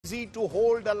easy to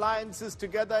hold alliances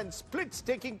together and splits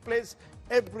taking place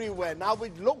everywhere. Now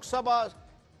with Lok Sabha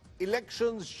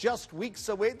elections just weeks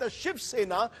away, the Shiv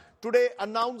Sena today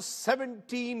announced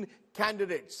 17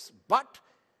 candidates. But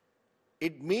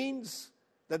it means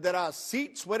that there are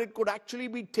seats where it could actually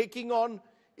be taking on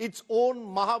its own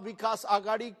Maha Vikas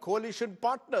Aghadi coalition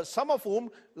partners, some of whom,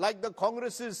 like the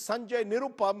Congress's Sanjay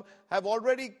Nirupam, have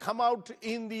already come out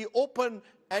in the open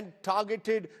and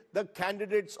targeted the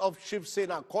candidates of Shiv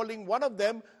Sena, calling one of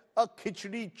them a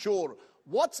khichdi chor.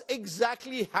 What's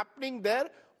exactly happening there?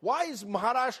 Why is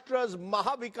Maharashtra's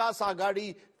Maha Vikas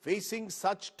Aghadi facing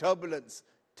such turbulence?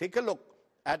 Take a look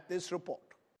at this report.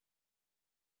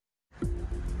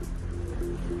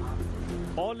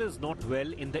 All is not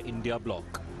well in the India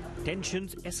bloc.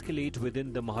 Tensions escalate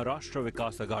within the Maharashtra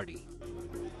Vikas Aghadi.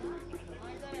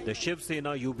 The Shiv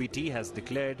Sena UBT has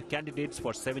declared candidates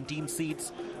for 17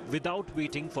 seats without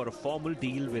waiting for a formal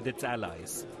deal with its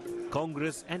allies,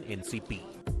 Congress and NCP.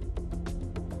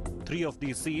 3 of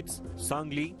these seats,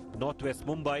 Sangli, Northwest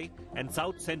Mumbai and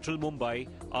South Central Mumbai,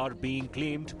 are being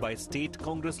claimed by state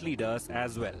Congress leaders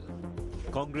as well.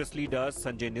 Congress leader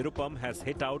Sanjay Nirupam has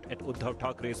hit out at Uddhav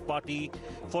Thackeray's party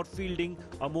for fielding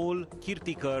Amol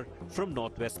Kirtikar from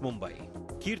Northwest Mumbai.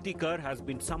 Kirtikar has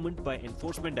been summoned by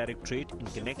Enforcement Directorate in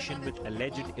connection with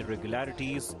alleged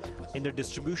irregularities in the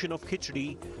distribution of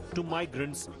khichdi to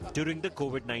migrants during the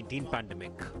COVID-19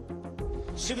 pandemic.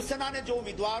 Shiv Sena ने जो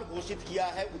उम्मीदवार घोषित किया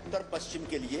है उत्तर पश्चिम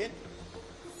के लिए,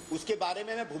 उसके बारे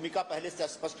में मैं भूमिका पहले से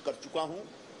स्पष्ट कर चुका हूं।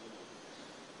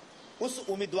 उस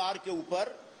उम्मीदवार के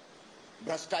ऊपर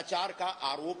भ्रष्टाचार का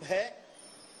आरोप है,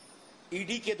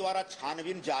 ईडी के द्वारा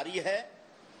छानबीन जारी है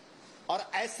और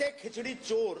ऐसे खिचड़ी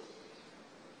चोर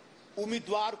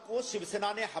उम्मीदवार को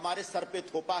शिवसेना ने हमारे सर पे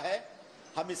थोपा है।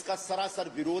 हम इसका सरासर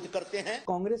विरोध करते हैं।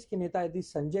 कांग्रेस के नेता यदि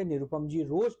संजय निरुपम जी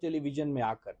रोज टेलीविजन में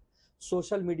आकर,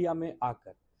 सोशल मीडिया में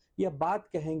आकर यह बात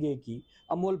कहेंगे कि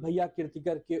अमोल भैया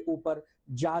कीर्तिकर के ऊपर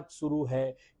जांच शुरू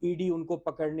है, ईडी उनको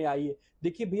पकड़ने आई है।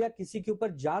 देखिए भैया, किसी के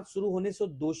ऊपर जांच शुरू होने से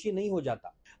दोषी नहीं हो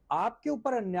जाता। आपके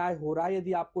ऊपर अन्याय हो रहा है,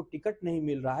 यदि आपको टिकट नहीं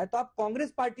मिल रहा है तो आप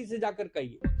कांग्रेस पार्टी से जाकर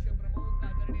कहिए।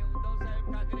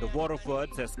 The war of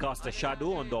words has cast a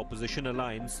shadow on the opposition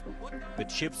alliance, with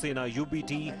Shiv Sena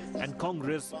UBT and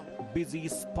Congress busy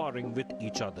sparring with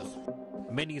each other.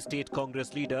 Many state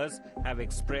Congress leaders have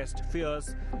expressed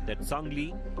fears that Sangli,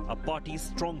 a party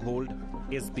stronghold,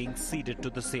 is being ceded to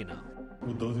the Sena.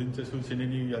 उद्धवजींच्या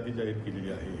शिवसेनेने यादी जाहीर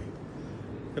केलेली आहे.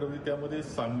 खरं त्यामध्ये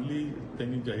सांगली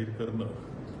त्यांनी जाहीर करणं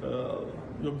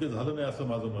योग्य झालं नाही असं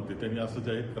माझं मत आहे. त्यांनी असं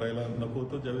जाहीर करायला नको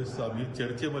होतं. ज्यावेळेस आम्ही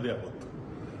चर्चेमध्ये आहोत,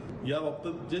 या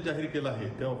बाबतीत जे जाहीर केलं आहे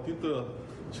त्या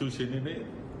बाबतीत शिवसेनेने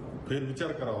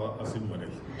फेरविचार करावा असे मी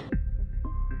म्हणेल.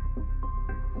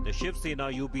 The Shiv Sena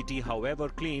UBT, however,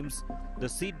 claims the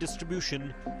seat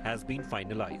distribution has been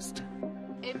finalized.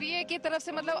 NDA की तरफ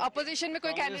से मतलब अपोजिशन में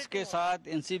कोई कैंडिडेट के साथ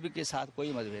एनसीपी के साथ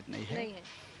कोई मतभेद नहीं है।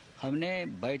 हमने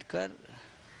बैठकर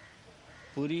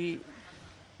पूरी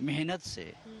मेहनत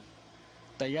से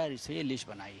तैयारी से ये लिस्ट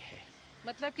बनाई है।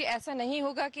 मतलब कि ऐसा नहीं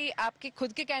होगा कि आपके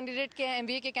खुद के कैंडिडेट के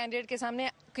एमबीए के कैंडिडेट के सामने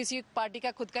किसी पार्टी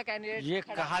का खुद का कैंडिडेट ये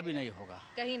कहा भी नहीं होगा,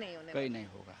 कहीं नहीं होने, कहीं नहीं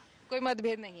होगा, कोई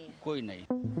मतभेद नहीं है, कोई नहीं।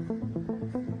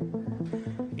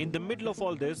 In the middle of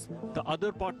all this, the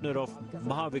other partner of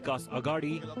Maha Vikas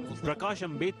Aghadi, Prakash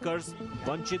Ambedkar's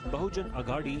Vanchit Bahujan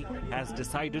Aghadi, has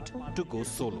decided to go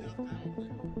solo.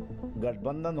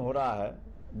 गठबंधन हो रहा है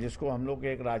जिसको हम लोग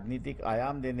एक राजनीतिक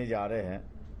आयाम देने जा रहे हैं।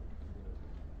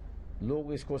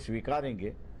 लोग इसको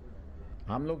स्वीकारेंगे।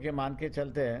 हम लोग ये मान के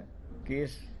चलते हैं कि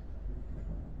इस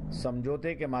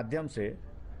समझौते के माध्यम से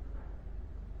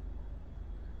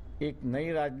एक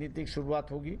नई राजनीतिक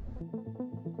शुरुआत होगी।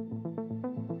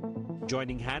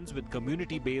 Joining hands with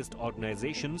community-based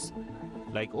organizations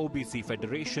like OBC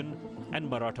Federation and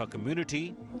Maratha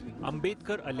Community,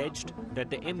 Ambedkar alleged that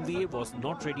the MVA was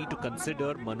not ready to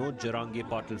consider Manoj Jarange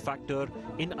Patil factor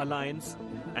in alliance,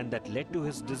 and that led to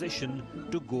his decision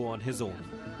to go on his own.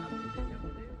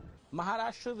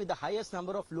 Maharashtra, with the highest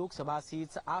number of Lok Sabha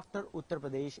seats after Uttar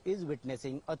Pradesh, is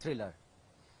witnessing a thriller.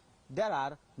 There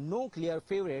are no clear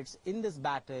favorites in this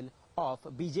battle of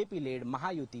BJP-led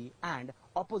Mahayuti and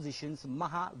opposition's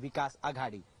Maha Vikas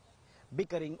Aghadi.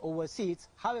 Bickering over seats,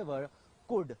 however,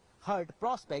 could hurt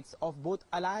prospects of both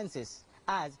alliances,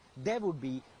 as there would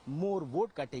be more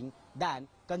vote cutting than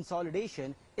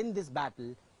consolidation in this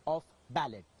battle of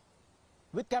ballot.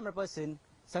 With camera person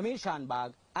Samir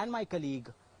Shanbag and my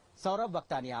colleague Saurabh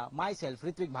Vaktania, myself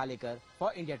Ritvik Bhalekar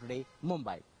for India Today,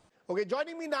 Mumbai. Okay,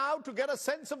 joining me now to get a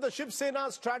sense of the Shiv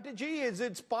Sena strategy is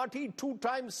its party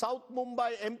two-time South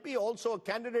Mumbai MP, also a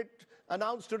candidate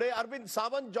announced today. Arvind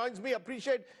Sawant joins me.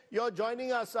 Appreciate your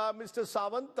joining us, Mr.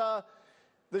 Sawant.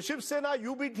 The Shiv Sena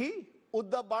UBT,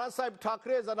 Uddhav Balasaheb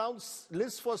Thackeray has announced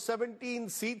list for 17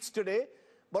 seats today.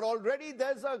 But already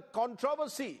there's a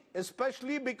controversy,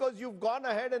 especially because you've gone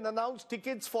ahead and announced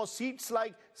tickets for seats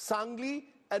like Sangli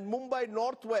and Mumbai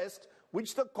Northwest,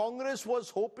 which the Congress was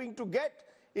hoping to get.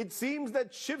 It seems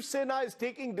that Shiv Sena is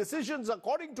taking decisions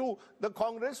according to the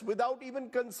Congress without even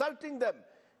consulting them.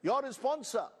 Your response,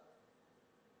 sir?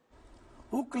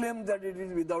 Who claimed that it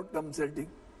is without consulting?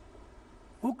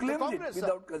 Who claimed it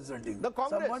without consulting? The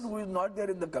Congress. Someone who is not there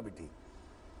in the committee.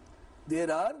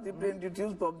 There are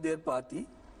representatives from their party.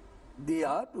 They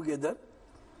are together.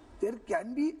 There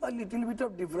can be a little bit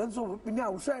of difference of opinion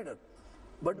outsider.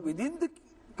 But within the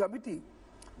committee,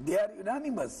 they are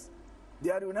unanimous. They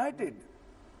are united.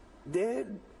 They,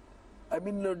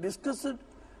 discussed it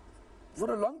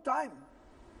for a long time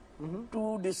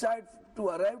to decide, to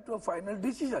arrive to a final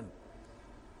decision.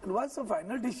 And once a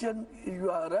final decision you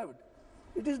are arrived,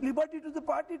 it is liberty to the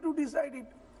party to decide it.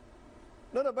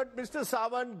 No, but Mr.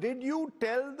 Sawant, did you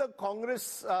tell the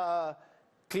Congress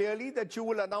clearly that you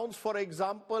will announce, for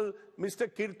example, Mr.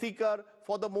 Kirtikar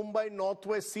for the Mumbai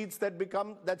Northwest seats that's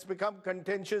become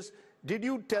contentious? Did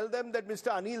you tell them that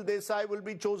Mr. Anil Desai will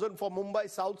be chosen for Mumbai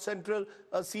South Central,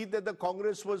 a seat that the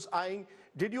Congress was eyeing?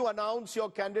 Did you announce your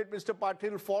candidate, Mr.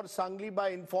 Patil, for Sangli by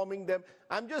informing them?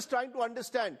 I'm just trying to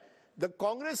understand. The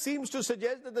Congress seems to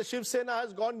suggest that the Shiv Sena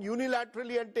has gone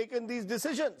unilaterally and taken these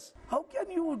decisions. How can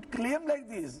you claim like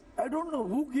this? I don't know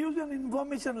who gives you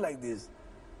information like this.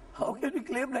 How can you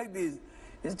claim like this?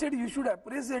 Instead, you should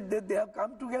appreciate that they have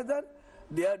come together.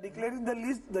 They are declaring the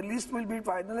list. The list will be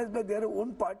finalized by their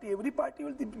own party. Every party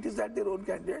will decide their own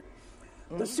candidate.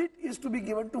 The seat is to be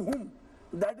given to whom?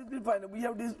 That is the final. We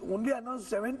have only announced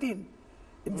 17.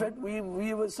 In fact,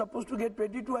 we were supposed to get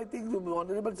 22. I think the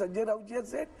Honorable Sanjay Rautji has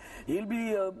said he'll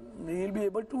be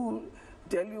able to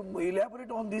tell you,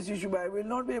 elaborate on this issue. But I will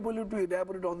not be able to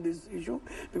elaborate on this issue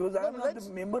because I am not the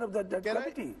member of that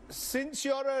committee. Since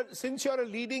you're a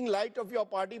leading light of your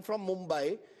party from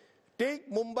Mumbai, take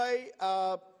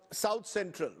Mumbai South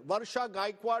Central. Varsha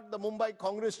Gaikwad, the Mumbai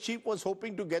Congress chief, was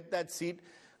hoping to get that seat.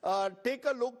 Take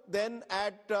a look then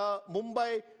at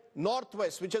Mumbai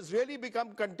Northwest, which has really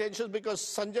become contentious because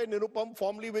Sanjay Nirupam,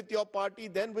 formerly with your party,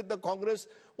 then with the Congress,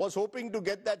 was hoping to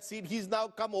get that seat. He's now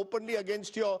come openly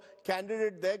against your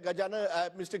candidate there,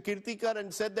 Mr. Kirtikar,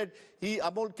 and said that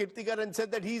Amol Kirtikar, and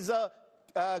said that he's a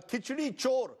khichdi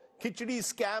chor, khichdi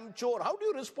scam chor. How do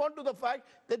you respond to the fact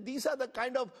that these are the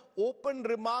kind of open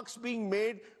remarks being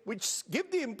made which give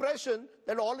the impression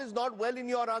that all is not well in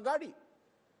your Aghadi?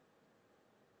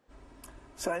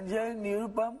 Sanjay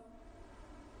Nirupam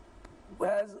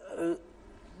has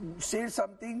said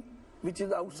something which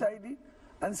is outside it,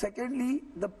 and secondly,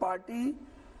 the party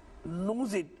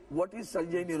knows it. What is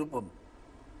Sanjay Nirupam?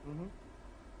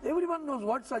 Everyone knows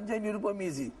what Sanjay Nirupam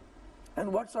is,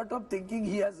 and what sort of thinking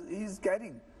he is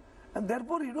carrying, and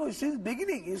therefore, since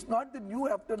beginning, it's not the new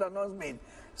after announcement.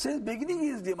 Since beginning, he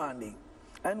is demanding,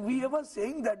 and we were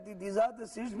saying that these are the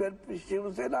seats where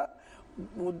Shiv Sena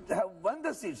would have won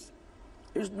the seats.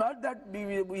 It's not that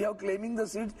we are claiming the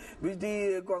seats which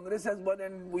the Congress has won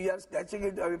and we are snatching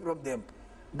it away from them.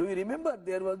 Do you remember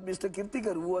there was Mr.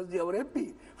 Kirtikar who was our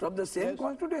MP from the same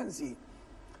constituency.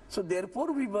 So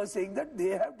therefore we were saying that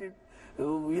they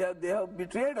have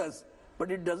betrayed us.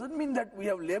 But it doesn't mean that we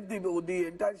have left the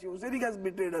entire Shiv Sena has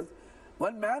betrayed us.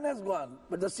 One man has gone,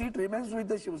 but the seat remains with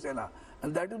the Shiv Sena.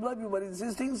 And that is why we were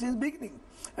insisting since beginning.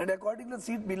 And accordingly the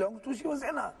seat belongs to Shiv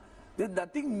Sena. There's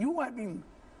nothing new happening.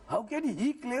 How can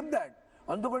he claim that?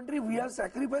 On the contrary, we have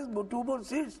sacrificed 2 more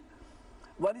seats.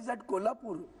 One is at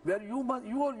Kolhapur, where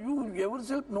you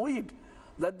yourself know it,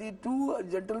 that the 2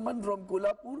 gentlemen from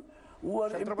Kolhapur who are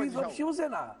MPs of Shiv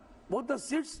Sena, both the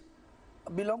seats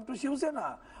belong to Shiv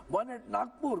Sena. One at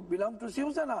Nagpur belongs to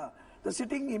Shiv Sena. The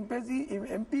sitting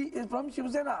MP is from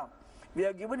Shiv Sena. We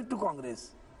have given it to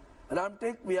Congress.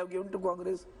 Ramtek, we have given to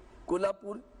Congress.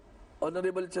 Kolhapur,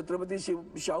 Honorable Chhatrapati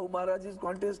Shahu Maharaj is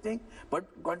contesting, but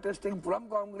contesting from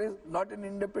Congress, not an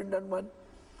independent one.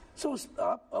 So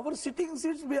our sitting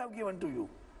seats we have given to you.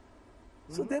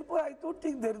 So therefore I don't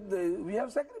think we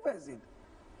have sacrificed it.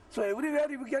 So everywhere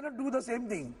we cannot do the same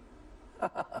thing.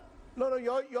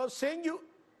 You're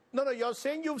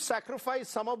saying you've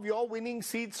sacrificed some of your winning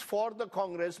seats for the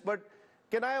Congress, but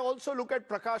can I also look at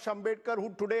Prakash Ambedkar,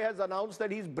 who today has announced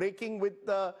that he's breaking with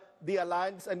the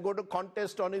alliance and going to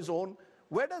contest on his own?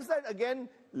 Where does that again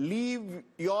leave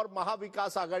your Maha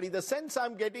Vikas Aghadi? The sense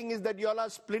I'm getting is that you all are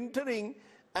splintering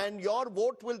and your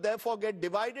vote will therefore get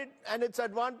divided, and it's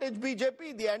advantage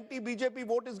BJP. The anti-BJP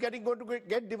vote is going to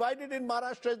get divided in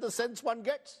Maharashtra, is the sense one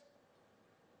gets.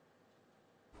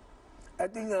 I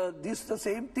think this is the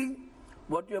same thing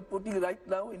what you are putting right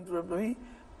now in front of me.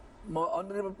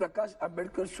 Honorable Prakash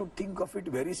Ambedkar should think of it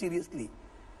very seriously,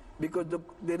 because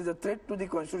there is a threat to the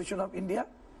Constitution of India,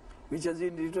 which has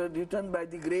been written by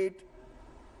the great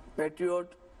patriot,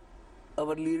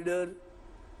 our leader,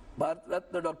 Bharat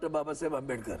Ratna Dr. Babasaheb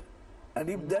Ambedkar. And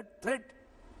if that threat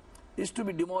is to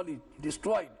be demolished,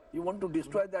 destroyed, you want to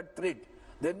destroy that threat,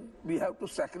 then we have to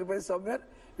sacrifice somewhere.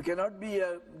 We cannot be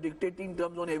dictating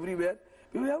terms on everywhere.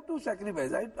 We have to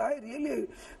sacrifice. I really,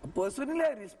 personally,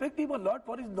 I respect him a lot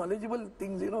for his knowledgeable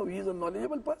things. You know, he is a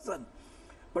knowledgeable person.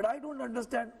 But I don't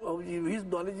understand his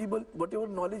knowledgeable, whatever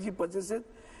knowledge he possesses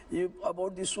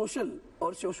about the social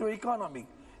or socio-economic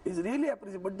is really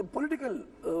appreciated. But the political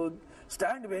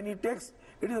stand when he takes,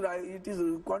 it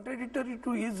is contradictory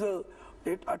to his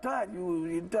attire,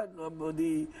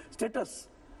 the status.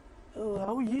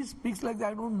 How he speaks like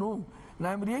that, I don't know. And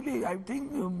I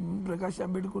think Prakash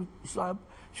Ambedkar Sahib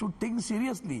should think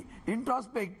seriously,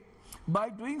 introspect. By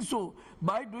doing so,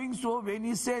 when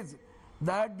he says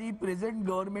that the present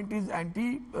government is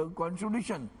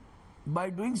anti-constitution, by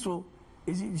doing so,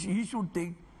 he should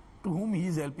think to whom he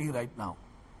is helping right now.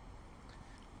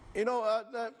 You know,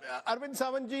 Arvind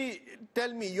Sawantji,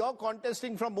 tell me, you're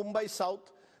contesting from Mumbai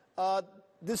South.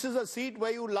 This is a seat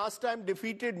where you last time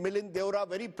defeated Milind Deora,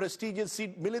 very prestigious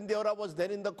seat. Milind Deora was then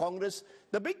in the Congress.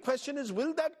 The big question is,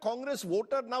 will that Congress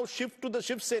voter now shift to the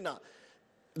Shiv Sena,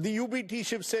 the UBT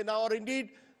Shiv Sena, or indeed,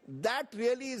 that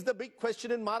really is the big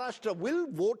question in Maharashtra. Will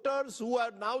voters who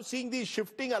are now seeing these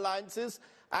shifting alliances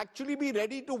actually be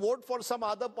ready to vote for some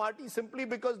other party simply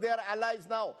because they are allies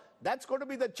now? That's going to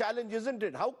be the challenge, isn't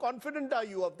it? How confident are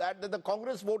you of that the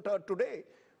Congress voter today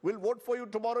will vote for you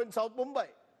tomorrow in South Mumbai?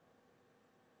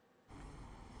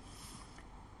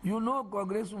 You know,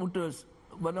 Congress voters,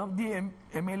 one of the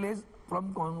MLAs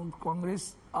from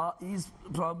Congress is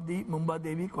from the Mumbai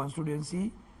Devi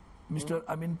constituency, Mr.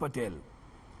 Amin Patel.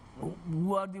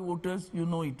 Who are the voters? You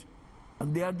know it.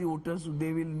 And they are the voters,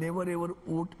 they will never ever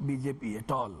vote BJP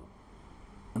at all.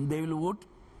 And they will vote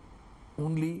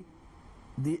only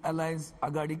the Alliance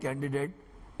Aghadi candidate,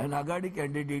 and Aghadi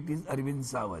candidate is Arvind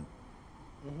Sawant.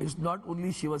 It's not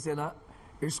only Shiva Sena,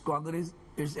 it's Congress,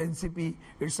 it's NCP,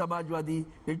 it's Samajwadi,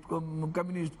 it's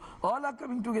Communist. All are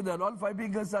coming together, all five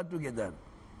fingers are together.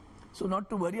 So not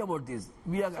to worry about this.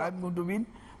 I'm going to win,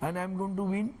 and I'm going to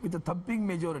win with a thumping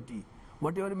majority.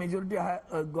 Whatever majority I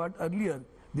got earlier,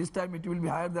 this time it will be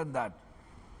higher than that.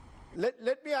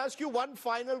 Let me ask you one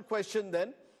final question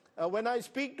then. When I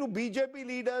speak to BJP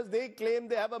leaders, they claim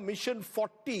they have a mission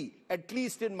 40, at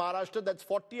least in Maharashtra, that's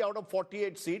 40 out of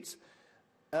 48 seats.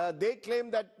 They claim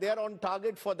that they are on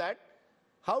target for that.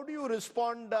 How do you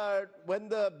respond when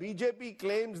the BJP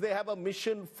claims they have a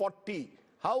mission 40?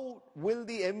 How will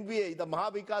the MVA, the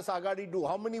Maha Vikas Aghadi, do?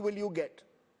 How many will you get?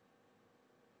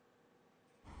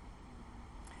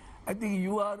 I think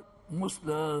you are most,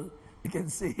 you can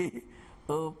say,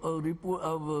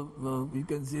 you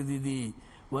can say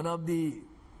one of the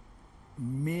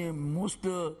most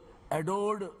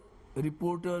adored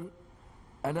reporter,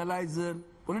 analyzer,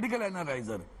 political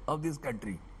analyzer of this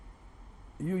country.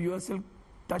 You yourself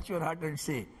touch your heart and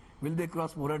say, will they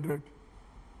cross 400?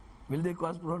 Will they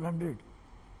cross 400?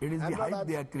 It is the hype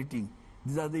they are creating.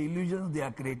 These are the illusions they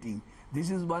are creating. This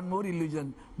is one more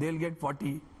illusion. They'll get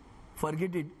 40.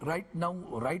 Forget it. Right now,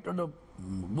 right on the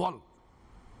wall,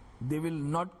 they will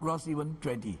not cross even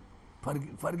 20.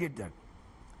 Forget that.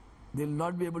 They'll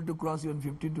not be able to cross even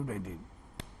 15 to 20.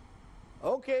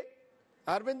 Okay.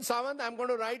 Arvind Sawant, I'm going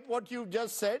to write what you've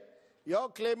just said. You're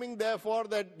claiming, therefore,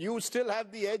 that you still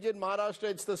have the edge in Maharashtra.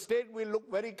 It's the state we'll look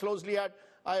very closely at.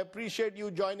 I appreciate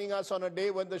you joining us on a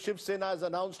day when the Shiv Sena has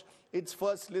announced its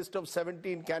first list of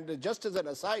 17 candidates. Just as an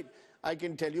aside, I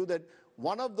can tell you that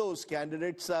one of those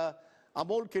candidates,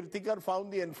 Amol Kirtikar,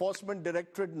 found the Enforcement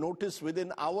Directorate notice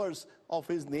within hours of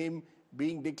his name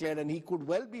being declared, and he could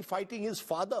well be fighting his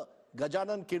father,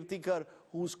 Gajanan Kirtikar,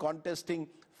 who's contesting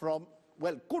from,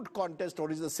 well, could contest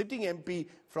or is a sitting MP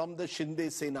from the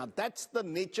Shinde Sena. That's the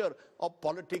nature of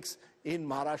politics in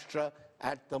Maharashtra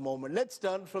at the moment. Let's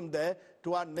turn from there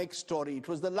to our next story. It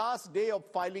was the last day of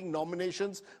filing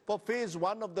nominations for phase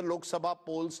 1 of the Lok Sabha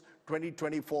polls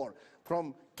 2024.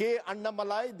 From K.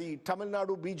 Annamalai, the Tamil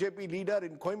Nadu BJP leader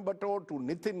in Coimbatore, to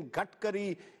Nitin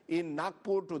Gadkari in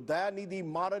Nagpur, to Dayanidhi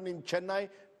Maran in Chennai,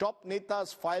 top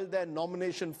netas filed their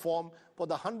nomination form for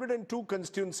the 102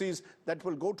 constituencies that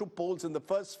will go to polls in the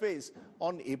first phase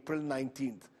on April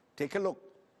 19th. Take a look.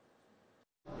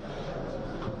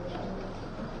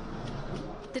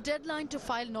 The deadline to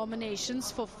file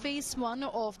nominations for Phase 1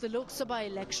 of the Lok Sabha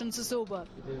elections is over.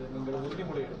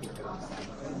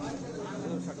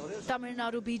 Tamil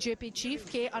Nadu BJP chief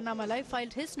K. Annamalai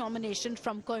filed his nomination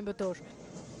from Coimbatore.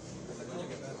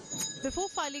 Before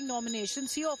filing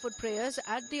nominations, he offered prayers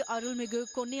at the Arulmigu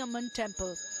Konniamman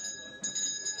temple.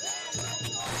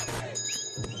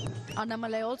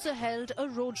 Annamalai also held a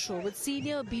roadshow with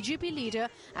senior BJP leader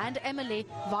and MLA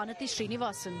Vanati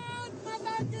Srinivasan.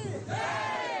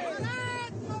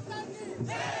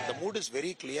 The mood is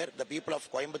very clear. The people of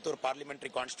Coimbatore parliamentary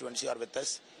constituency are with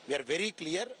us. We are very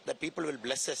clear that people will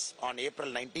bless us on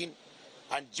April 19,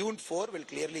 and June 4 will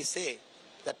clearly say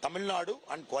that Tamil Nadu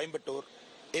and Coimbatore,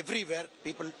 everywhere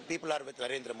people are with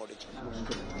Narendra Modi.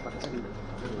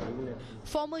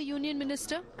 Former Union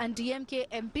Minister and DMK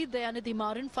MP Dayanidhi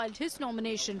Maran filed his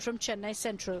nomination from Chennai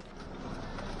Central.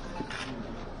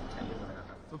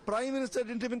 The Prime Minister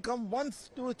didn't even come once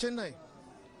to Chennai.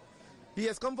 He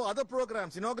has come for other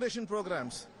programs, inauguration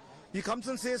programs. He comes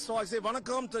and says, so I say,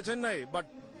 Vanakkam to Chennai, but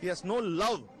he has no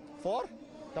love for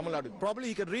Tamil Nadu. Probably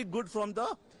he can read good from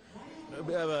the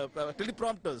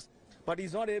teleprompters, but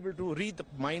he's not able to read the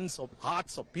minds of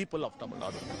hearts of people of Tamil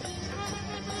Nadu.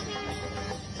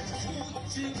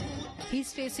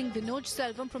 He's facing Vinod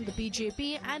Selvam from the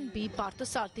BJP and B.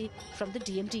 Parthasarthi from the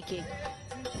DMDK.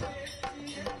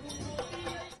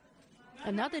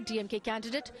 Another DMK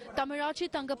candidate, Tamarachi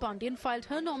Thangapandian, filed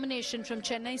her nomination from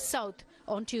Chennai South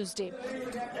on Tuesday.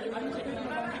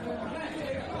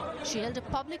 She held a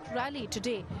public rally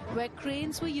today where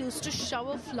cranes were used to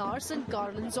shower flowers and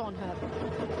garlands on her.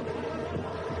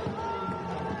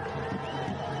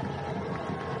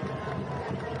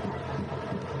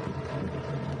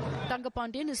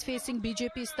 Thangapandian is facing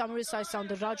BJP's Tamilisai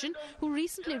Soundararajan, who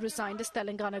recently resigned as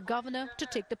Telangana governor to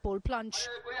take the poll plunge.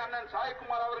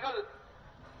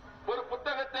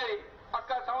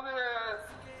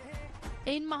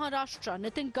 In Maharashtra,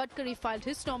 Nitin Gadkari filed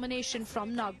his nomination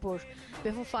from Nagpur.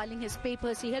 Before filing his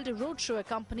papers, he held a roadshow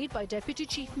accompanied by Deputy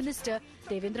Chief Minister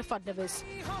Devendra Fadnavis.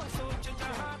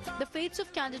 The fates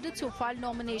of candidates who filed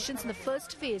nominations in the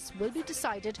first phase will be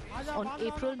decided on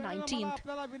April 19th.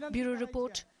 Bureau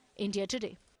Report, India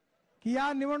Today.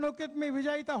 Let's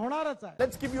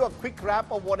give you a quick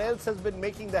wrap of what else has been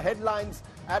making the headlines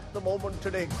at the moment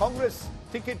today. Congress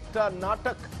ticket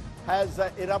Natak has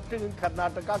erupted in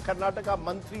Karnataka. Karnataka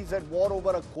mantris at war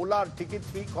over a Kolar ticket.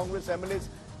 3 Congress MLAs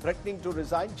threatening to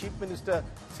resign. Chief Minister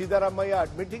Siddaramaiah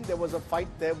admitting there was a fight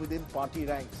there within party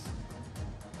ranks.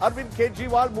 Arvind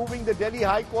Kejriwal moving the Delhi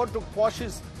High Court to quash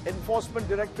his Enforcement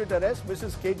Directorate arrest.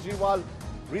 Mrs. Kejriwal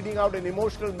reading out an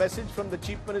emotional message from the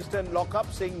Chief Minister in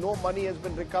lockup, saying no money has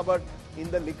been recovered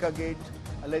in the Liquorgate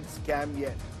alleged scam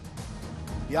yet.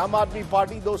 The Aam Aadmi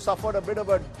Party, though, suffered a bit of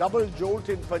a double jolt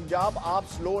in Punjab.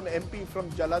 AAP's lone MP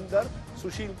from Jalandhar,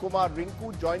 Sushil Kumar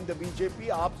Rinku, joined the BJP.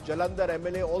 AAP's Jalandhar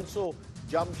MLA also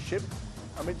jumped ship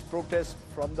amidst protests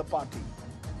from the party.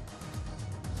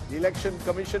 The Election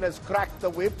Commission has cracked the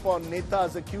whip on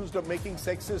netas accused of making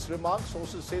sexist remarks.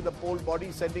 Sources say the poll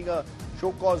body sending a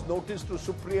show-cause notice to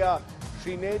Supriya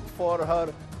Srinath for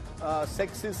her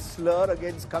sexist slur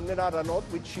against Kangana Ranaut,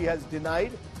 which she has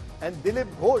denied. And Dilip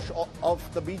Ghosh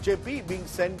of the BJP being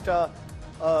sent a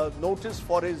notice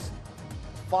for his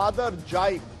father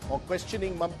jibe or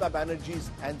questioning Mamata Banerjee's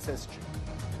ancestry.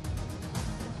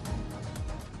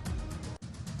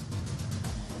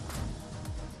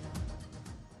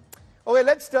 Okay,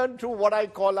 let's turn to what I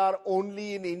call our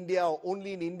Only in India, or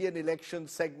Only in Indian election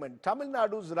segment. Tamil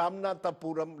Nadu's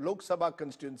Ramanathapuram Lok Sabha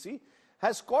constituency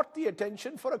has caught the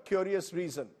attention for a curious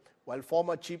reason. While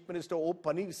former Chief Minister O.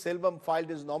 Paneerselvam filed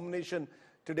his nomination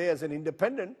today as an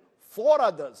independent, four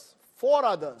others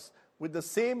with the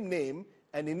same name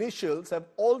and initials have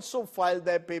also filed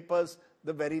their papers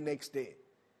the very next day.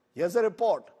 Here's a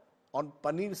report on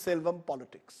Paneerselvam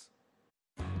politics.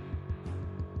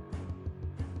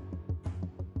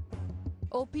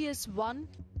 OPS 1,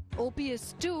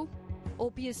 OPS 2,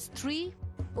 OPS 3,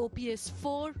 OPS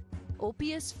 4,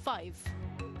 OPS 5.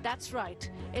 That's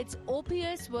right. It's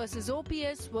OPS versus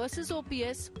OPS versus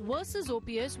OPS versus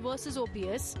OPS versus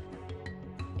OPS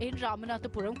in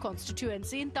Ramanathapuram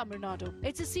constituency in Tamil Nadu.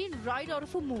 It's a scene right out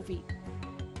of a movie.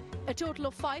 A total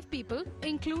of 5 people,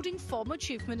 including former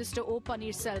Chief Minister O.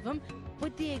 Paneerselvam,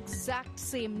 with the exact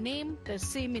same name, the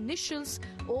same initials,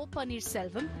 O.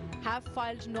 Paneerselvam, have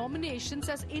filed nominations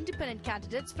as independent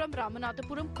candidates from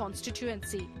Ramanathapuram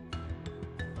constituency.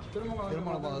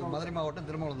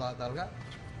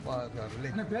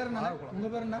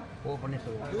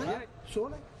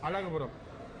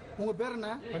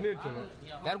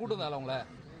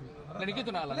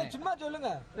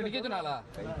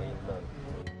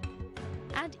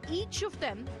 and each of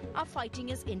them are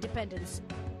fighting as independents,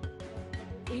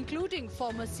 including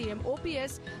former CM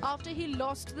OPS after he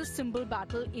lost the symbol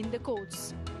battle in the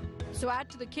courts. So add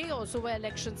to the chaos over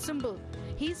election symbol,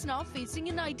 he's now facing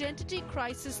an identity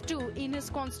crisis too in his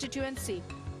constituency.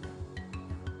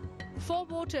 For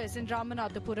voters in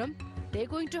Ramanathapuram, they're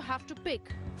going to have to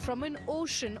pick from an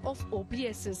ocean of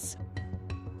OPSs.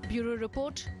 Bureau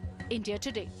Report, India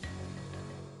Today.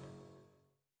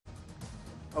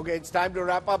 Okay, it's time to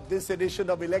wrap up this edition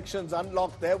of Elections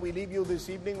Unlocked. There, we leave you this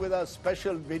evening with a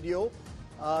special video.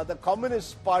 The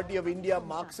Communist Party of India,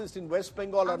 Marxist in West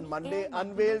Bengal on Monday,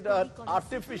 unveiled an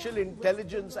artificial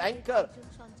intelligence anchor,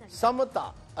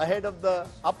 Samata, ahead of the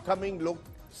upcoming Lok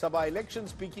Sabha election.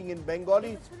 Speaking in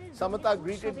Bengali, Samata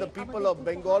greeted the people of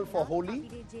Bengal for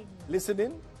Holi. Listen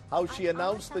in how she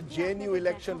announced the JNU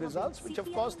election results, which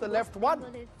of course the left won.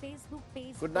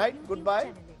 Good night,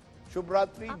 goodbye.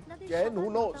 Shubhratri, Jain, who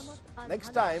knows?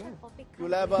 Next time,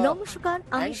 you'll have a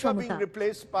anchor being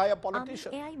replaced by a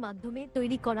politician. AI মাধ্যমে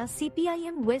তৈরি করা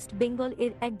CPIM West Bengal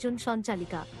এর একজন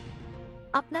সঞ্চালিকা।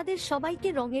 আপনাদের সবাইকে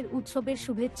রঙের উৎসবের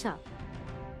শুভেচ্ছা।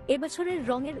 এবছরের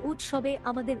রঙের উৎসবে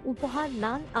আমাদের উপহার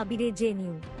লাল আবিরে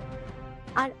জেনিউ।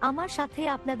 আর আমার সাথে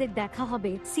আপনাদের দেখা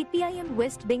হবে CPIM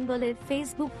ওয়েস্ট বেঙ্গলের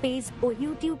ফেসবুক পেজ ও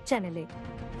ইউটিউব চ্যানেলে।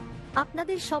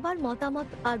 আপনাদের সবার মতামত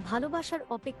আর ভালোবাসার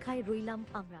অপেক্ষায় রইলাম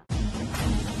আমরা।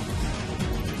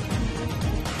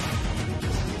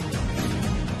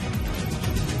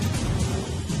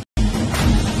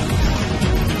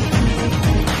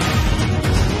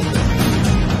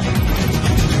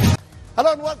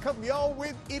 Hello and welcome. You're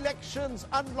with Elections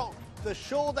Unlocked, the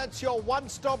show that's your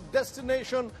one-stop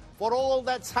destination for all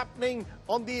that's happening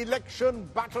on the election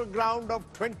battleground of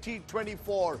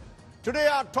 2024. Today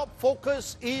our top focus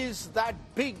is that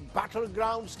big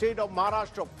battleground state of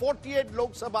Maharashtra, 48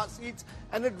 Lok Sabha seats,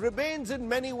 and it remains in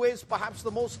many ways perhaps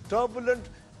the most turbulent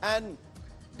and,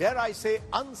 dare I say,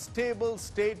 unstable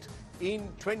state in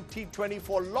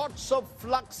 2024. Lots of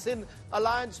flux in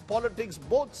alliance politics,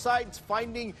 both sides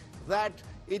finding that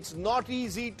it's not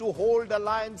easy to hold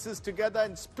alliances together,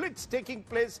 and splits taking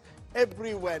place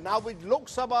everywhere. Now with Lok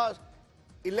Sabha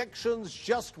elections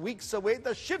just weeks away,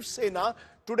 the Shiv Sena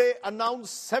today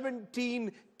announced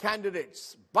 17 candidates.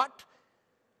 But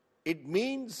it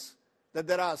means that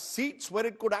there are seats where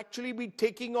it could actually be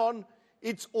taking on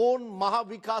its own Maha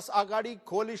Vikas Aghadi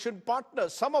coalition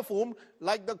partners, some of whom,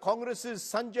 like the Congress's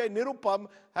Sanjay Nirupam,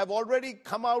 have already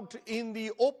come out in the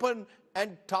open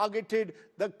and targeted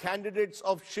the candidates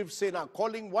of Shiv Sena,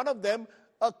 calling one of them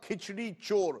a khichdi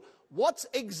chor. What's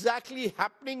exactly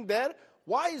happening there?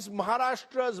 Why is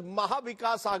Maharashtra's Maha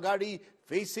Vikas Aghadi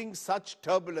facing such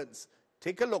turbulence?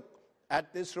 Take a look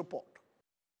at this report.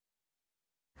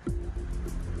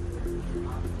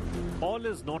 All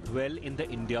is not well in the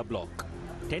India bloc.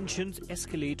 Tensions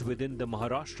escalate within the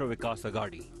Maharashtra Vikas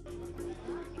Aghadi.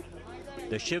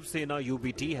 The Shiv Sena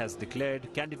UBT has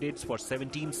declared candidates for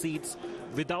 17 seats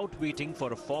without waiting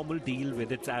for a formal deal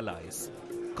with its allies,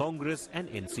 Congress and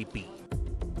NCP.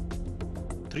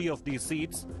 3 of these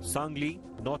seats, Sangli,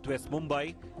 Northwest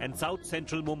Mumbai and South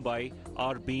Central Mumbai,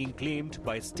 are being claimed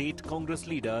by state Congress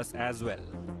leaders as well.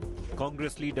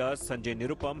 Congress leader Sanjay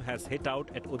Nirupam has hit out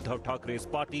at Uddhav Thackeray's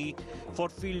party for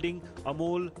fielding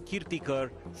Amol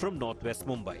Kirtikar from Northwest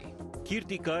Mumbai.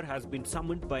 Kirtikar has been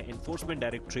summoned by Enforcement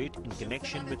Directorate in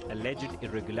connection with alleged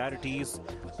irregularities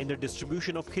in the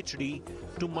distribution of khichdi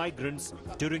to migrants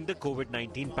during the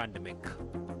COVID-19 pandemic.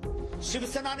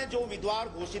 Shiv Sena ने जो उम्मीदवार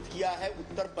घोषित किया है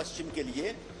उत्तर पश्चिम के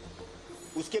लिए,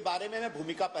 उसके बारे में मैं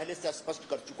भूमिका पहले से स्पष्ट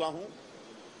कर चुका हूं।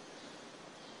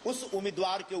 उस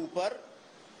उम्मीदवार के ऊपर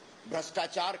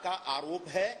भ्रष्टाचार का आरोप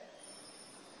है,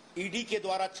 ईडी के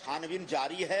द्वारा छानबीन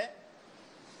जारी है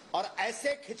और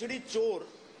ऐसे खिचड़ी चोर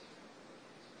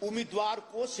उम्मीदवार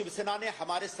को शिवसेना ने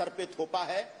हमारे सर पे थोपा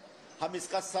है। हम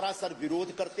इसका सरासर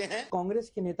विरोध करते हैं।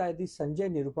 कांग्रेस के नेता यदि संजय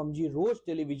निरुपम जी रोज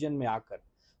टेलीविजन में आकर,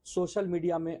 सोशल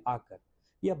मीडिया में आकर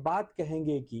यह बात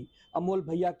कहेंगे कि अमोल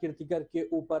भैया कीर्तिकर के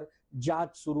ऊपर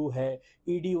जांच शुरू है,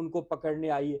 ईडी उनको पकड़ने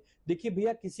आई है। देखिए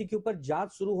भैया, किसी के ऊपर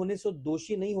जांच शुरू होने से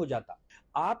दोषी नहीं हो जाता।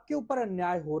 आपके ऊपर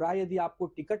अन्याय हो रहा है, यदि आपको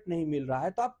टिकट नहीं मिल रहा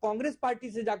है तो आप कांग्रेस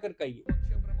पार्टी से जाकर कहिए।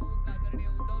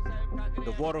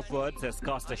 The war of words has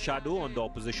cast a shadow on the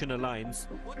opposition alliance,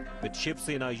 with Shiv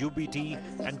Sena UBT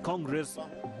and Congress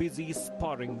busy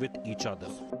sparring with each other.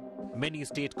 Many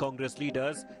state Congress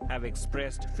leaders have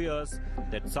expressed fears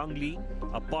that Sangli,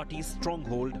 a party's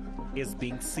stronghold, is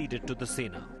being ceded to the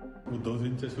Sena.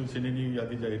 उद्धवजींच्या शिवसेनेने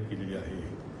यादी जाहीर केलेली आहे.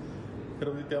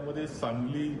 खरं म्हणजे त्यामध्ये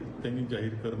सांगली त्यांनी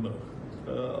जाहीर करणं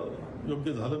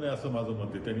योग्य झालं नाही असं माझं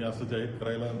मत आहे. त्यांनी असं जाहीर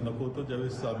करायला नको होतं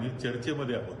ज्यावेळेस आम्ही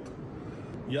चर्चेमध्ये आहोत.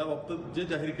 या बाबतीत जे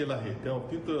जाहीर केलं आहे त्या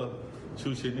बाबतीत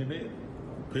शिवसेनेने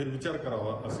फेरविचार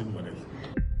करावा असे मी म्हणेल.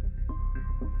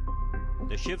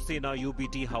 The Shiv Sena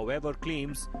UBT, however,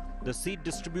 claims the seat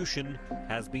distribution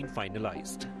has been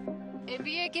finalized.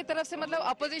 NDA की तरफ से मतलब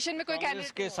अपोजिशन में कोई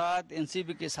कांग्रेस के साथ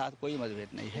एनसीपी के साथ कोई मतभेद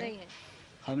नहीं है.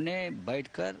 हमने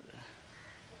बैठकर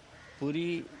पूरी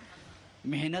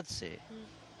मेहनत से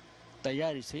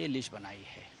तैयारी से ये लिस्ट बनाई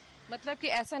है. मतलब कि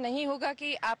ऐसा नहीं होगा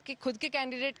कि आपके खुद के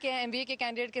कैंडिडेट के एमवीए के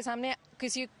कैंडिडेट के सामने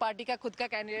किसी पार्टी का खुद का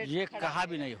कैंडिडेट ये कहा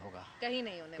भी नहीं होगा. कहीं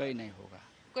नहीं होने कहीं नहीं होगा.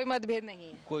 कोई मतभेद नहीं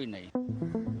है. कोई नहीं.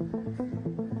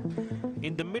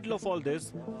 In the middle of all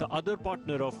this, the other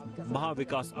partner of Maha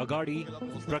Vikas Aghadi,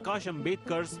 Prakash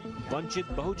Ambedkar's Vanchit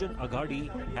Bahujan Aghadi,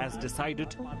 has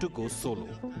decided to go solo.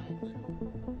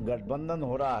 गठबंधन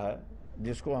हो रहा है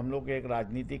जिसको हम लोग एक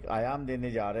राजनीतिक आयाम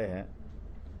देने जा रहे हैं.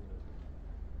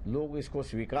 लोग इसको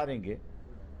स्वीकारेंगे.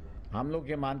 हम लोग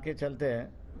ये मान के चलते हैं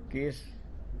कि इस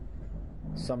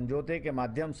समझौते के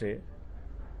माध्यम से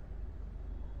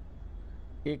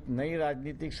एक नई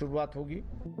राजनीतिक शुरुआत होगी.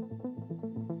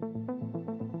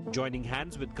 Joining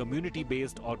hands with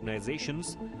community-based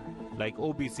organizations like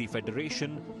OBC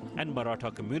Federation and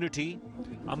Maratha Community,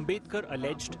 Ambedkar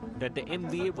alleged that the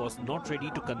MVA was not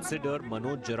ready to consider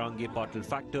Manoj Jarange Patil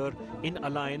factor in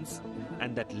alliance,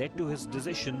 and that led to his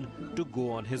decision to go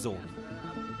on his own.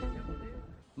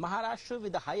 Maharashtra,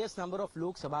 with the highest number of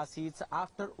Lok Sabha seats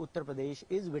after Uttar Pradesh,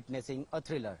 is witnessing a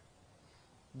thriller.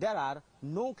 There are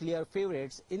no clear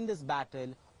favorites in this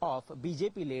battle of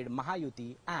BJP-led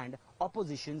Mahayuti and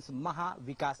opposition's Maha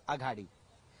Vikas Aghadi.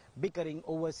 Bickering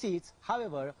over seats,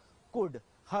 however, could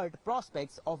hurt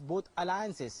prospects of both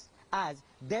alliances, as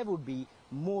there would be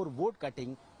more vote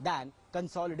cutting than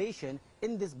consolidation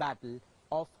in this battle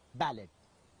of ballot.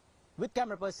 With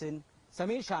camera person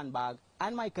Samir Shanbag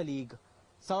and my colleague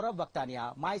Saurabh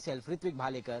Vaktania, myself Ritvik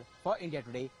Bhalekar for India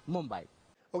Today, Mumbai.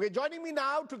 Okay, joining me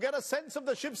now to get a sense of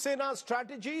the Shiv Sena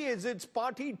strategy is its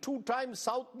party two-time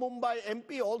South Mumbai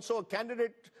MP, also a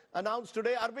candidate announced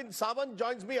today. Arvind Sawant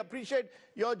joins me. Appreciate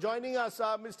your joining us,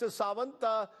 Mr.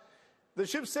 Sawant. The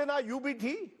Shiv Sena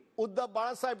UBT, Uddhav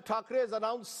Balasaheb Thackeray has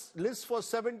announced list for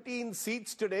 17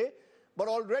 seats today. But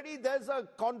already there's a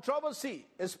controversy,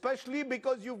 especially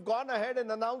because you've gone ahead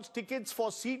and announced tickets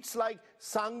for seats like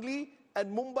Sangli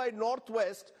and Mumbai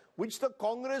Northwest, which the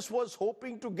Congress was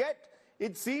hoping to get.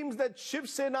 It seems that Shiv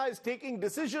Sena is taking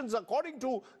decisions according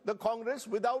to the Congress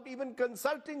without even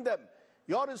consulting them.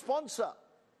 Your response, sir?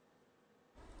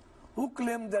 Who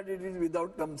claimed that it is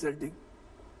without consulting?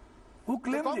 Who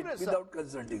claimed it without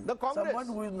consulting? The Congress. Someone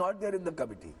who is not there in the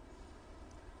committee.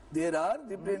 There are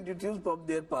representatives from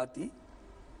their party.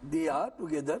 They are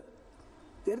together.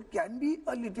 There can be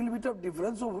a little bit of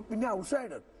difference of opinion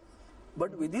outsider.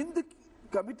 But within the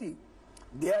committee,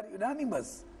 they are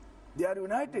unanimous. They are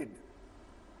united.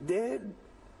 They,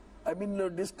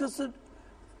 discuss it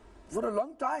for a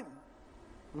long time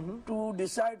to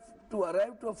decide, to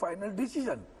arrive to a final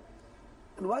decision.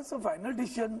 And once a final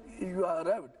decision you are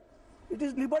arrived, it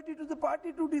is liberty to the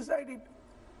party to decide it.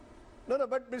 No,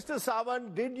 but Mr.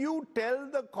 Sawant, did you tell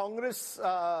the Congress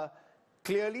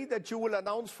clearly that you will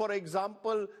announce, for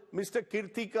example, Mr.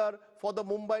 Kirtikar for the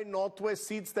Mumbai Northwest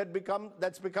seats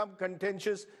that's become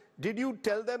contentious? Did you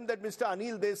tell them that Mr.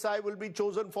 Anil Desai will be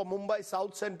chosen for Mumbai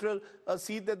South Central, a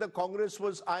seat that the Congress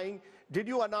was eyeing? Did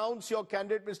you announce your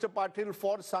candidate, Mr. Patil,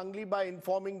 for Sangli by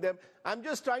informing them? I'm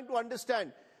just trying to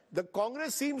understand. The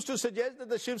Congress seems to suggest that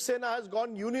the Shiv Sena has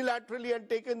gone unilaterally and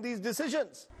taken these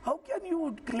decisions. How can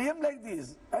you claim like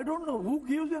this? I don't know who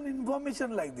gives an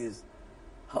information like this.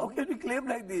 How can you claim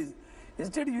like this?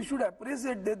 Instead, you should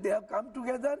appreciate that they have come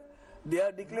together. They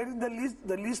are declaring the list.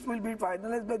 The list will be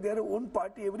finalized by their own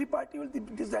party. Every party will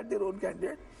decide their own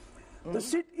candidate. The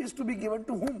seat is to be given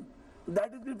to whom?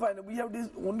 That is the final. We have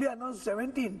only announced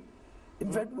 17.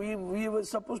 In fact, we were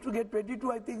supposed to get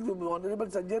 22. I think the Honorable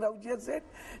Sanjay Rauji has said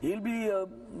he'll be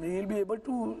able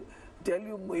to tell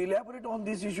you, elaborate on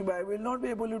this issue. But I will not be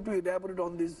able to elaborate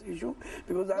on this issue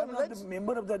because I am not the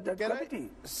member of that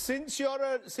committee. Since you're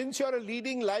a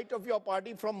leading light of your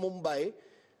party from Mumbai,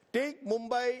 take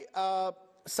Mumbai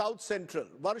South Central.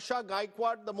 Varsha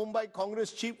Gaikwad, the Mumbai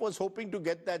Congress chief, was hoping to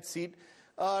get that seat.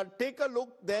 Take a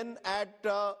look then at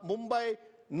Mumbai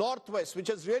Northwest, which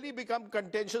has really become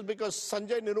contentious because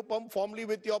Sanjay Nirupam, formerly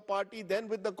with your party, then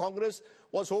with the Congress,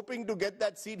 was hoping to get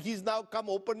that seat. He's now come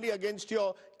openly against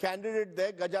your candidate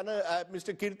there,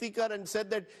 Mr. Kirtikar, and said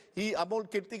that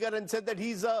Amol Kirtikar, and said that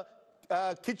he's a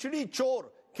khichdi chor.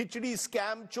 Khichdi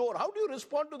scam chor. How do you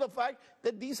respond to the fact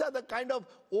that these are the kind of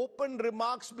open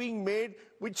remarks being made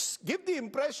which give the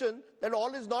impression that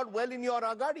all is not well in your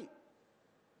Aghadi?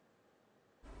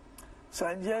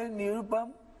 Sanjay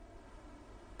Nirupam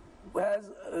has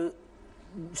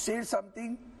said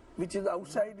something which is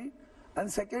outside it,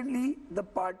 and secondly, the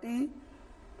party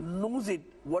knows it.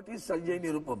 What is Sanjay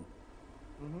Nirupam?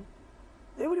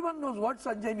 Everyone knows what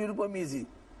Sanjay Nirupam is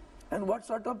and what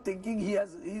sort of thinking he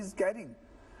is carrying.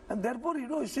 And therefore,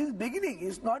 since beginning,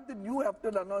 it's not the new after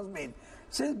announcement.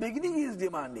 Since beginning, he is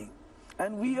demanding.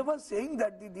 And we were saying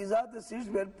that these are the seats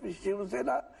where Shiv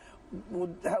Sena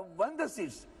would have won the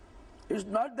seats. It's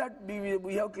not that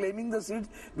we are claiming the seats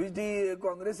which the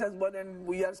Congress has won and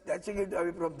we are snatching it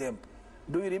away from them.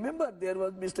 Do you remember there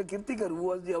was Mr. Kirtikar who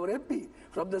was our MP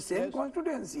from the same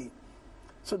constituency.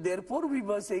 So therefore we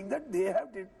were saying that they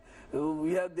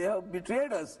have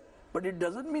betrayed us. But it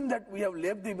doesn't mean that we have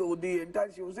left the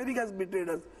entire Shiv Sena has betrayed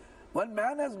us. One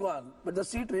man has gone, but the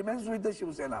seat remains with the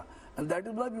Shiv Sena. And that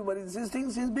is why we were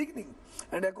insisting since beginning.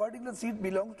 And accordingly, the seat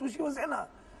belongs to Shiv Sena.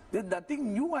 There's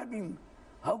nothing new. I mean,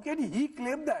 how can he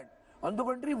claim that? On the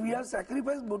contrary, we have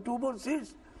sacrificed 2 more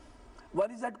seats.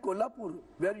 One is at Kolhapur,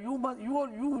 where you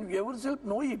yourself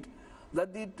know it,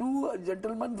 that the 2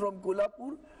 gentlemen from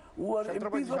Kolhapur who are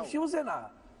MPs of Shiv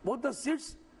Sena, both the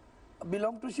seats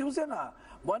belong to Shiv Sena.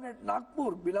 One at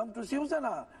Nagpur belongs to Shiv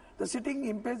Sena. The sitting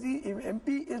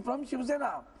MP is from Shiv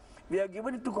Sena. We have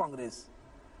given it to Congress.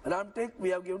 Ramtek we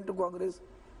have given to Congress.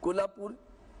 Kolhapur,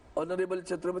 Honorable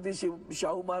Chhatrapati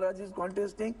Shahu Maharaj is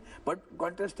contesting, but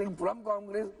contesting from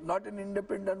Congress, not an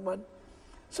independent one.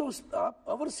 So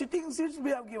our sitting seats we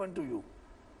have given to you.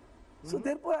 So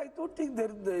therefore I don't think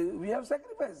we have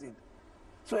sacrificed it.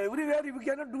 So everywhere we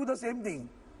cannot do the same thing.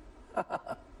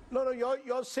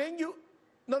 You're saying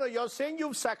you're saying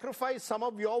you've sacrificed some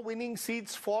of your winning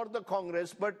seats for the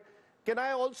Congress, but can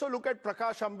I also look at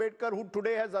Prakash Ambedkar, who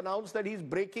today has announced that he's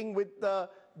breaking with the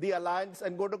alliance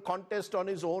and going to contest on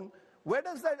his own? Where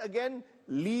does that again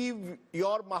leave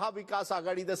your Maha Vikas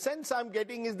Aghadi? The sense I'm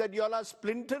getting is that you all are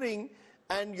splintering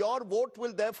and your vote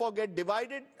will therefore get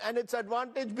divided and it's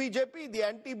advantage BJP. The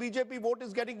anti-BJP vote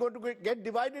is going to get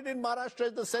divided in Maharashtra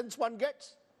is the sense one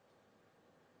gets.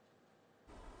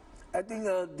 I think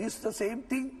this is the same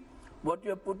thing what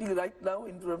you are putting right now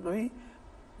in front of me.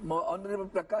 Honorable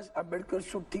Prakash Ambedkar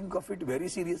should think of it very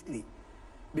seriously,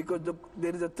 because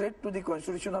there is a threat to the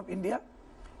Constitution of India,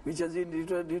 which has been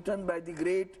written by the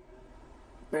great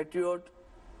patriot,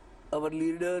 our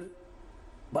leader,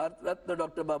 Bharat Ratna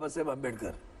Dr. Babasaheb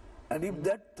Ambedkar. And if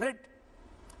that threat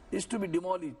is to be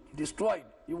demolished, destroyed,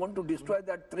 you want to destroy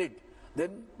that threat,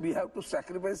 then we have to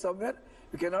sacrifice somewhere.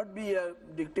 We cannot be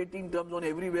dictating terms on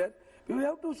everywhere. We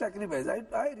have to sacrifice. I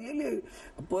really,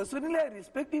 personally, I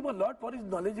respect him a lot for his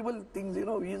knowledgeable things. He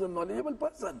is a knowledgeable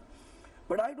person.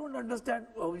 But I don't understand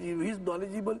his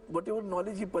knowledgeable, whatever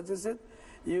knowledge he possesses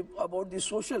about the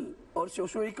social or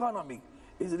socio-economic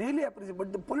is really appreciated.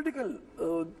 But the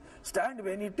political stand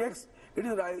when he takes,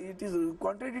 it is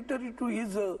contradictory to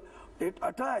his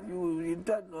attire,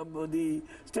 the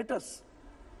status.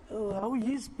 How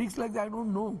he speaks like that, I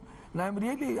don't know. And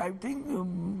I think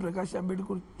Prakash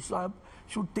Ambedkar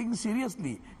should think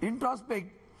seriously,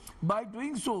 introspect. By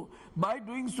doing so,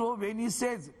 when he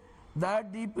says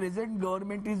that the present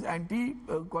government is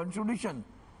anti-constitution,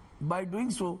 by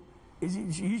doing so,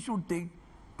 he should think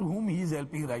to whom he is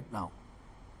helping right now.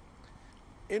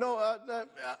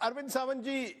 Arvind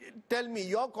Sawantji, tell me,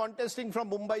 you're contesting from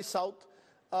Mumbai South.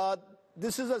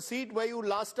 This is a seat where you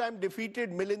last time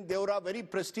defeated Milind Deora, very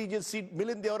prestigious seat.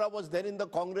 Milind Deora was then in the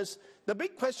Congress. The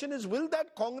big question is, will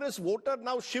that Congress voter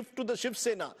now shift to the Shiv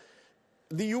Sena,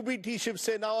 the UBT Shiv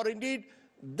Sena, or indeed,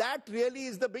 that really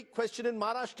is the big question in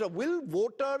Maharashtra. Will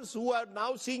voters who are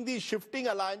now seeing these shifting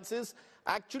alliances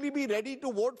actually be ready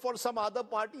to vote for some other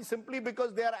party simply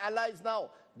because they are allies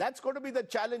now? That's going to be the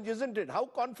challenge, isn't it? How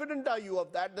confident are you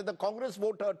of that the Congress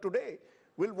voter today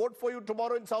will vote for you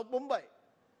tomorrow in South Mumbai?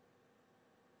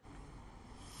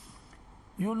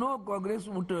 Congress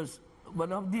voters,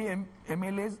 one of the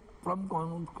MLAs from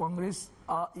Congress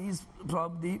is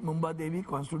from the Mumbai Devi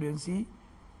constituency,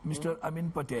 Mr. Amin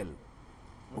Patel.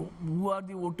 Who are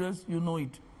the voters? You know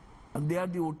it. And they are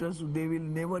the voters, they will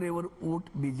never ever vote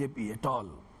BJP at all.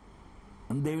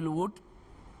 And they will vote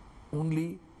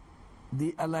only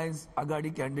the Alliance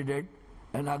Aghadi candidate,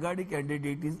 and Aghadi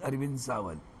candidate is Arvind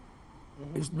Sawant.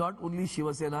 It's not only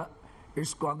Shiva Sena,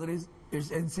 it's Congress, it's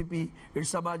NCP,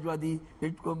 it's Samajwadi,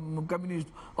 it's Communist.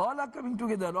 All are coming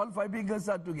together, all 5 fingers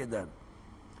are together.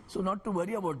 So not to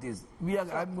worry about this.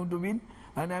 I'm going to win,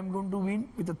 and I'm going to win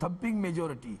with a thumping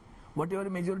majority. Whatever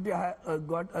majority I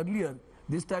got earlier,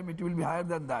 this time it will be higher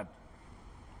than that.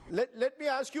 Let me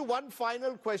ask you one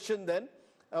final question then.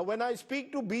 When I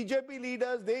speak to BJP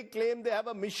leaders, they claim they have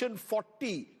a mission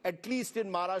 40, at least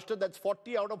in Maharashtra. That's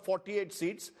 40 out of 48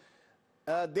 seats.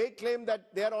 They claim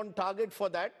that they are on target for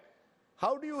that.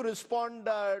 How do you respond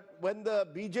when the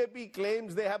BJP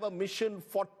claims they have a mission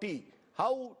 40?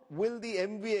 How will the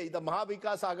MVA, the Maha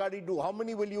Vikas Aghadi, do? How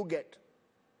many will you get?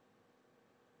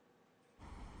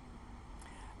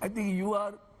 I think you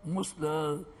are most,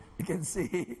 you can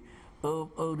say,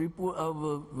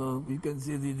 you can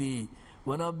say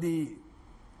one of the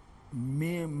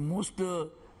most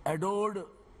adored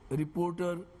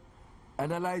reporter,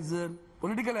 analyzer,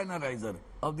 political analyzer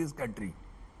of this country.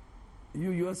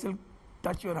 You yourself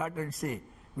touch your heart and say,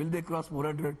 will they cross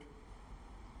 400?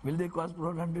 Will they cross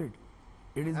 400?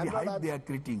 It is the hype they are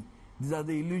creating. These are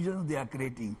the illusions they are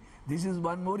creating. This is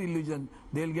one more illusion.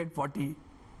 They'll get 40.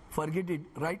 Forget it.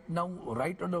 Right now,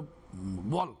 right on the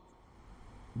wall,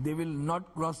 they will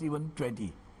not cross even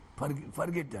 20.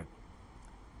 Forget that.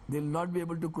 They'll not be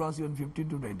able to cross even 15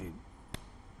 to 20.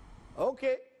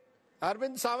 Okay.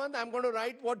 Arvind Sawant, I'm going to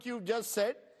write what you just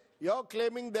said. You're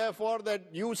claiming, therefore, that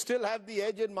you still have the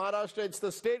edge in Maharashtra. It's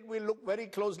the state we'll look very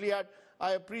closely at.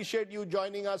 I appreciate you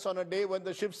joining us on a day when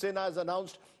the Shiv Sena has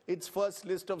announced its first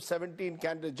list of 17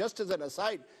 candidates. Just as an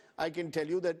aside, I can tell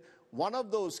you that one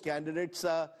of those candidates,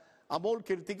 Amol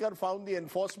Kirtikar, found the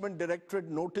Enforcement Directorate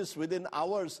notice within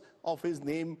hours of his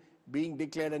name being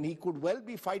declared, and he could well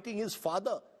be fighting his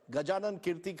father, Gajanan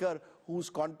Kirtikar, who's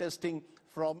contesting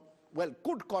from, well,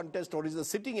 could contest or is a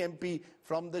sitting MP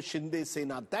from the Shinde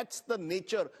Sena. That's the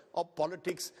nature of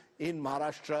politics in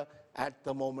Maharashtra at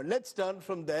the moment. Let's turn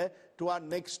from there to our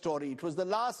next story. It was the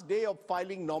last day of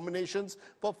filing nominations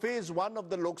for phase 1 of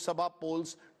the Lok Sabha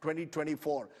polls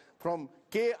 2024. From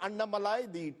K.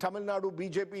 Annamalai, the Tamil Nadu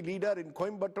BJP leader in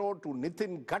Coimbatore, to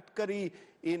Nitin Gadkari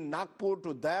in Nagpur,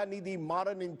 to Dayanidhi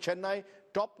Maran in Chennai,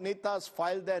 top netas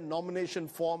filed their nomination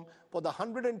form for the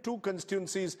 102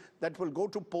 constituencies that will go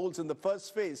to polls in the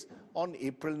first phase on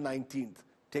April 19th.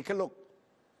 Take a look.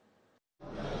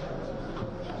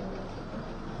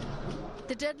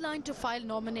 The deadline to file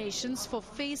nominations for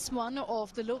phase 1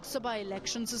 of the Lok Sabha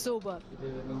elections is over.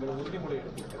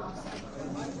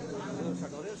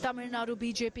 Tamil Nadu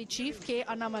BJP chief K.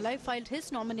 Annamalai filed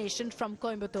his nomination from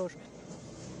Coimbatore.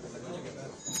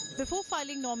 Before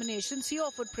filing nominations, he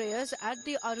offered prayers at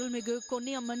the Arulmigu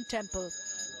Konniamman temple.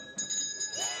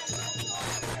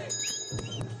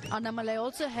 Annamalai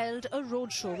also held a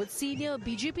roadshow with senior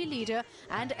BJP leader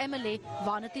and MLA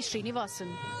Vanati Srinivasan.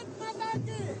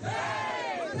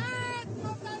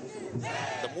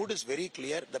 The mood is very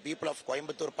clear. The people of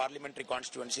Coimbatore parliamentary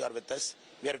constituency are with us.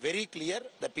 We are very clear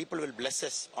that people will bless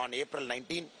us on April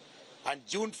 19, and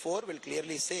June 4 will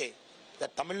clearly say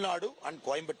that Tamil Nadu and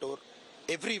Coimbatore,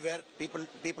 everywhere people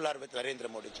are with Narendra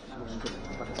Modi.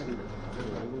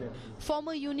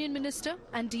 Former Union Minister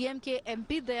and DMK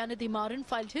MP Dayanidhi Maran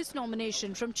filed his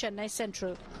nomination from Chennai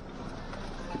Central.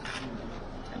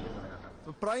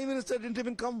 The Prime Minister didn't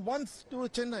even come once to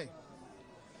Chennai.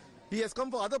 He has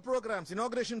come for other programs,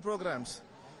 inauguration programs.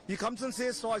 He comes and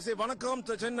says, so I say, Vanakkam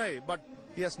to Chennai, but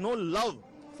he has no love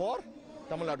for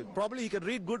Tamil Nadu. Probably he can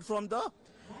read good from the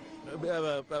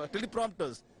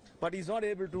teleprompters, but he's not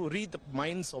able to read the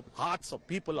minds of hearts of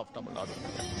people of Tamil Nadu.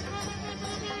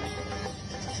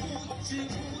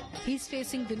 He's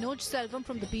facing Vinod Selvam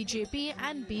from the BJP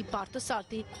and B.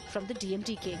 Parthasarthi from the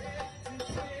DMDK.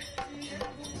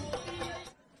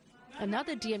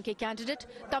 Another DMK candidate,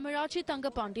 Tamarachi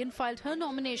Tangapandian, filed her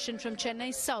nomination from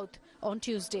Chennai South on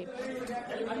Tuesday.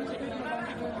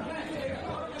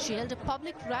 She held a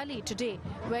public rally today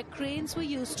where cranes were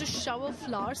used to shower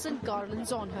flowers and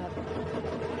garlands on her.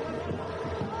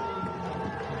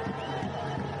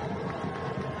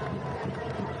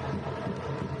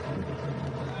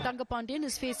 Tangapandian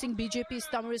is facing BJP's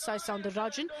Tamarisai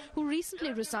Soundararajan, who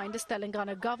recently resigned as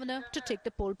Telangana governor to take the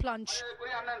poll plunge.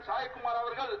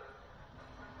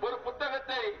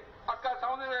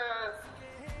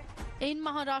 In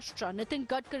Maharashtra, Nitin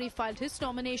Gadkari filed his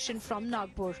nomination from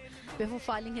Nagpur. Before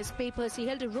filing his papers, he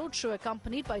held a roadshow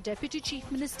accompanied by Deputy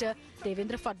Chief Minister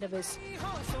Devendra Fadnavis.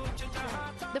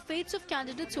 The fates of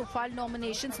candidates who filed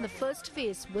nominations in the first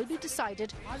phase will be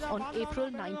decided on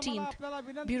April 19th.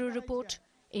 Bureau Report,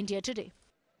 India Today.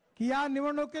 Let's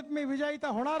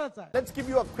give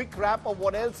you a quick wrap of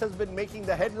what else has been making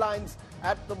the headlines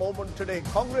at the moment today.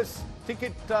 Congress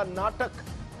ticket Natak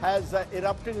has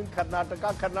erupted in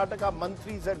Karnataka. Karnataka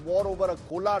mantris at war over a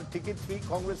Kolar ticket. 3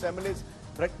 Congress MLAs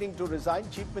threatening to resign.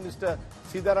 Chief Minister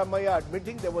Siddaramaiah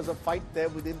admitting there was a fight there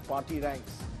within party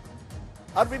ranks.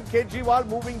 Arvind Kejriwal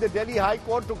moving the Delhi High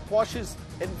Court to quash his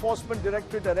Enforcement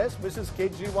Directorate arrest. Mrs.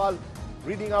 Kejriwal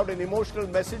reading out an emotional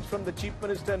message from the Chief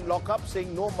Minister in lockup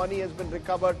saying no money has been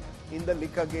recovered in the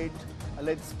Liquorgate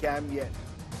alleged scam yet.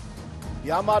 The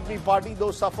Aam Aadmi Party,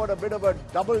 though, suffered a bit of a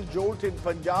double jolt in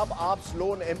Punjab. AAP's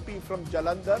lone MP from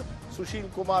Jalandhar,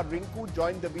 Sushil Kumar Rinku,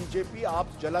 joined the BJP.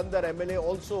 AAP's Jalandhar MLA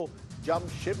also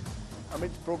jumped ship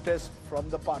amidst protests from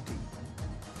the party.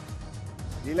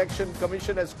 The Election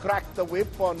Commission has cracked the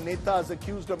whip on netas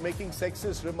accused of making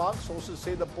sexist remarks. Sources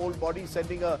say the poll body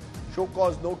sending a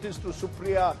show-cause notice to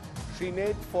Supriya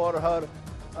Srinath for her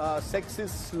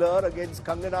sexist slur against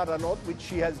Kangana Ranaut, which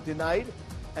she has denied.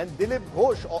 And Dilip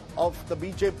Ghosh of the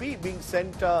BJP being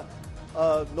sent a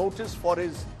notice for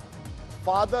his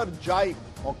father jibe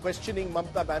or questioning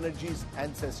Mamata Banerjee's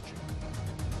ancestry.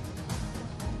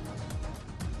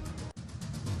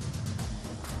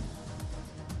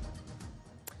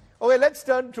 Okay, let's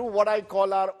turn to what I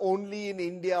call our Only in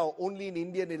India or Only in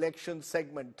Indian Election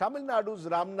segment. Tamil Nadu's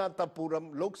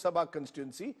Ramanathapuram Lok Sabha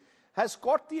constituency has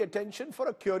caught the attention for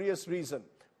a curious reason.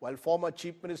 While former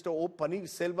Chief Minister O.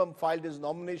 Paneerselvam filed his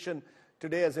nomination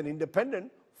today as an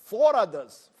independent, four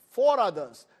others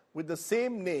with the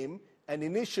same name and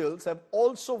initials have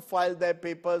also filed their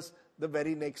papers the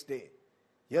very next day.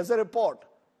 Here's a report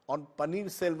on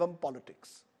Paneerselvam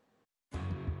politics.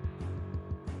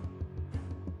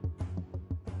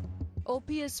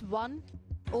 OPS 1,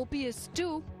 OPS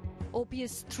 2,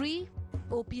 OPS 3,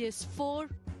 OPS 4,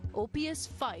 OPS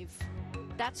 5.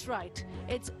 That's right.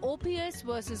 It's OPS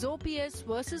versus OPS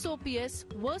versus OPS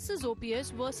versus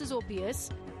OPS versus OPS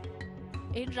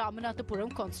in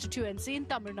Ramanathapuram constituency in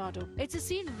Tamil Nadu. It's a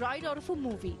scene right out of a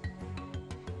movie.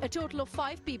 A total of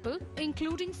 5 people,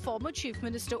 including former Chief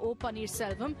Minister O.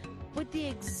 Paneerselvam, with the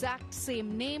exact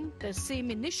same name, the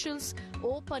same initials,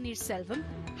 O. Paneerselvam,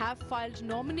 have filed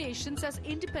nominations as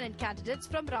independent candidates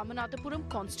from Ramanathapuram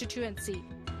constituency.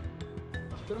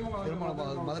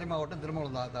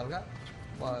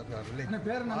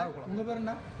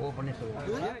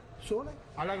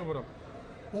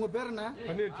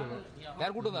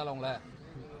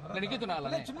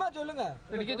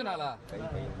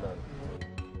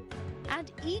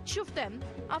 And each of them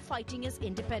are fighting as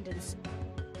independents,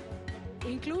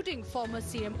 including former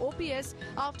CM OPS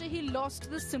after he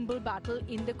lost the symbol battle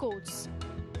in the courts.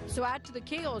 So add to the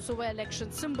chaos over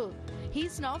election symbol,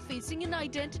 he's now facing an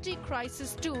identity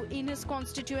crisis too in his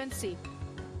constituency.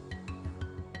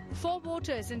 For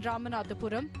voters in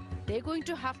Ramanathapuram, they're going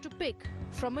to have to pick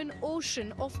from an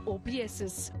ocean of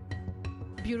OPSs.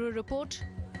 Bureau Report,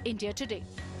 India Today.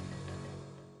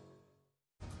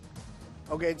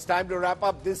 Okay, it's time to wrap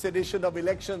up this edition of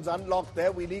Elections Unlocked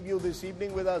there. We leave you this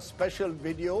evening with a special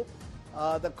video.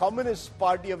 The Communist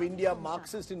Party of India,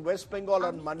 Marxist in West Bengal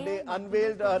on Monday,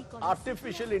 unveiled an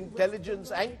artificial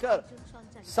intelligence anchor,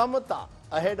 Samata,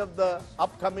 ahead of the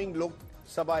upcoming Lok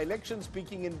Sabha election.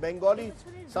 Speaking in Bengali,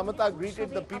 Samata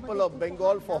greeted the people of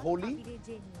Bengal for Holi.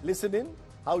 Listen in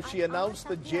how she announced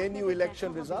the JNU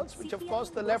election results, which of course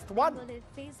the left won.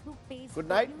 Good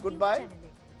night, goodbye.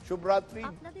 Shubhratri,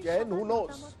 Jain, who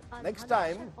knows? Next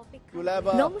time, you'll have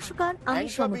a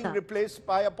anchor being replaced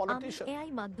by a politician. AI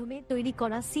মাধ্যমে তৈরি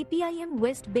করা CPIM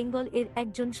West Bengal এর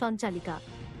একজন সঞ্চালিকা।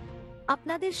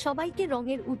 আপনাদের সবাইকে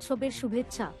রঙের উৎসবের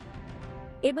শুভেচ্ছা।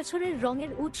 এবছরের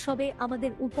রঙের উৎসবে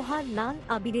আমাদের উপহার লাল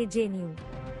আবিরে জেনিউ।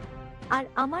 আর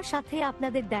আমার সাথে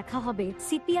আপনাদের দেখা হবে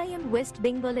CPIM ওয়েস্ট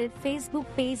বেঙ্গলের ফেসবুক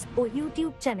পেজ ও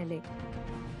ইউটিউব চ্যানেলে।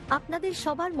 আপনাদের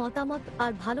সবার মতামত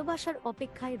আর ভালোবাসার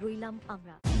অপেক্ষায় রইলাম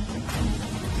আমরা।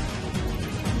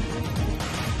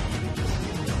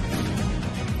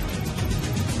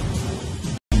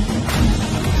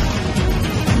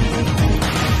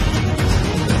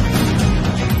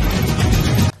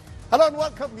 Hello and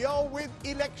welcome. You're with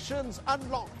Elections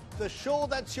Unlocked, the show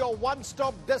that's your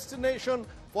one-stop destination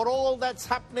for all that's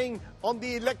happening on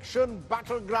the election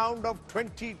battleground of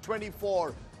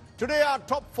 2024. Today our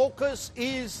top focus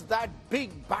is that big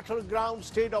battleground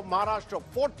state of Maharashtra,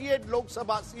 48 Lok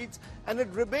Sabha seats, and it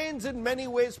remains in many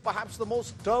ways perhaps the most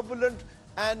turbulent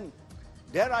and,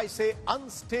 dare I say,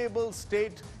 unstable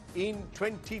state in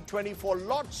 2024.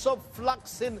 Lots of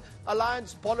flux in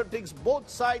alliance politics, both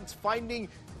sides finding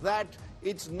that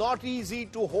it's not easy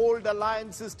to hold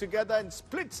alliances together and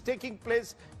splits taking place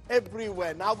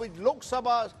everywhere. Now with Lok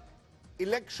Sabha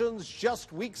elections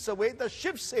just weeks away, the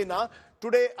Shiv Sena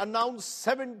today announced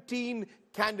 17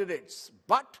 candidates.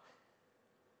 But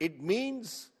it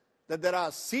means that there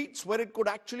are seats where it could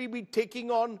actually be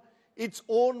taking on its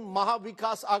own Maha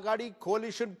Vikas Aghadi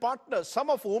coalition partners, some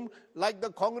of whom, like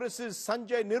the Congress's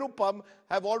Sanjay Nirupam,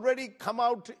 have already come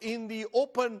out in the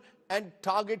open and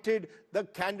targeted the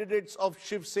candidates of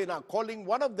Shiv Sena, calling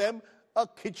one of them a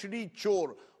khichdi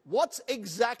chor. What's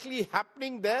exactly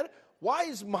happening there? Why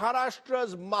is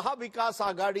Maharashtra's Maha Vikas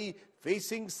Aghadi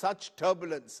facing such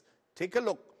turbulence? Take a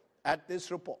look at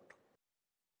this report.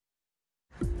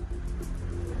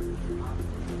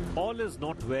 All is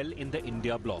not well in the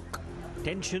India bloc.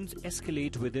 Tensions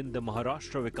escalate within the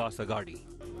Maharashtra Vikas Aghadi.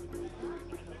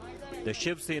 The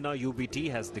Shiv Sena UBT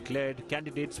has declared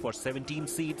candidates for 17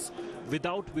 seats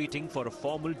without waiting for a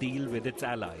formal deal with its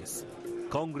allies,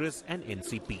 Congress and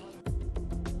NCP.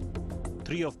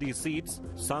 3 of these seats,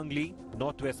 Sangli,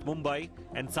 Northwest Mumbai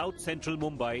and South Central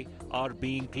Mumbai, are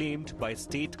being claimed by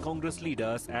state Congress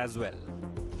leaders as well.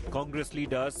 Congress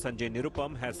leader Sanjay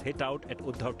Nirupam has hit out at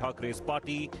Uddhav Thackeray's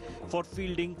party for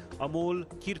fielding Amol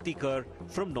Kirtikar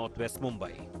from Northwest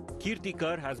Mumbai.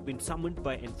 Kirtikar has been summoned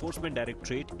by Enforcement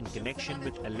Directorate in connection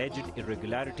with alleged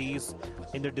irregularities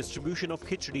in the distribution of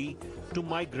khichdi to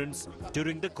migrants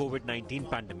during the COVID-19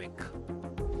 pandemic.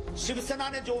 Shiv Sena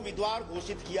ने जो उम्मीदवार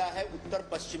घोषित किया है उत्तर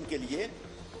पश्चिम के लिए,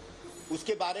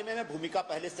 उसके बारे में मैं भूमिका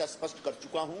पहले से स्पष्ट कर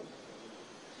चुका हूं।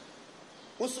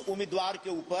 उस उम्मीदवार के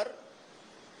ऊपर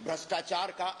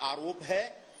भ्रष्टाचार का आरोप है,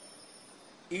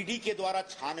 ईडी के द्वारा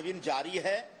छानबीन जारी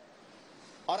है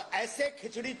और ऐसे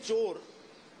खिचड़ी चोर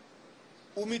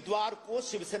उम्मीदवार को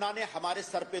शिवसेना ने हमारे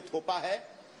सर पे थोपा है।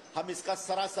 हम इसका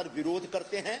सरासर विरोध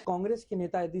करते हैं। कांग्रेस के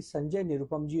नेता यदि संजय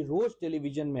निरुपम जी रोज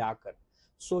टेलीविजन में आकर,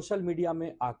 सोशल मीडिया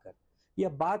में आकर यह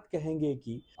बात कहेंगे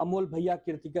कि अमोल भैया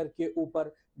कीर्तिकर के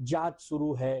ऊपर जांच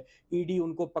शुरू है, ईडी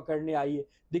उनको पकड़ने आई है।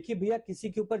 देखिए भैया, किसी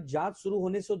के ऊपर जांच शुरू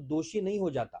होने से दोषी नहीं हो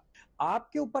जाता।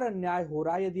 आपके ऊपर अन्याय हो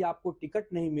रहा है, यदि आपको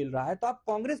टिकट नहीं मिल रहा है तो आप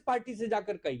कांग्रेस पार्टी से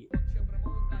जाकर कहिए।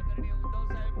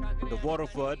 The war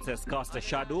of words has cast a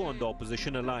shadow on the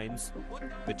opposition alliance,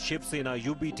 with Shiv Sena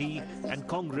UBT and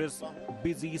Congress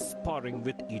busy sparring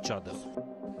with each other.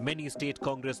 Many state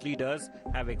Congress leaders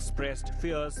have expressed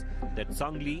fears that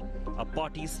Sangli, a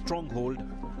party's stronghold,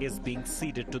 is being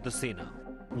ceded to the Sena.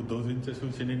 उद्धवजींच्या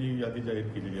शिवसेनेने यादी जाहीर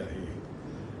केलेली आहे.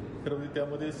 खरं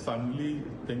त्यामध्ये सांगली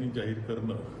त्यांनी जाहीर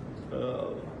करणं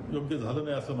योग्य झालं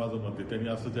नाही असं माझं मत आहे. त्यांनी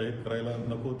असं जाहीर करायला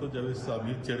नको होतं. ज्यावेळेस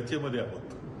आम्ही चर्चेमध्ये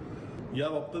आहोत, या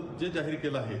बाबतीत जे जाहीर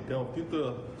केलं आहे त्या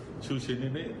बाबतीत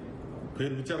शिवसेनेने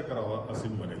फेरविचार करावा असे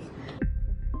मी म्हणेल.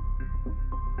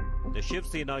 The Shiv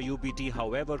Sena UBT,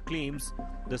 however, claims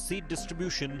the seat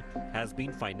distribution has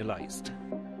been finalized.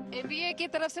 NDA की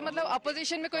तरफ से मतलब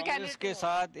अपोजिशन में कोई कांग्रेस के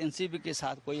साथ एनसीपी के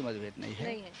साथ कोई मतभेद नहीं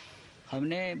है।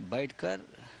 हमने बैठकर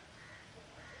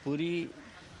पूरी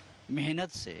मेहनत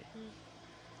से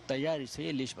तैयारी से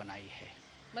ये लिस्ट बनाई है।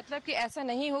 मतलब कि ऐसा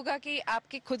नहीं होगा कि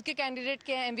आपके खुद के कैंडिडेट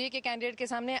के एमवीए के कैंडिडेट के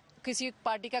सामने किसी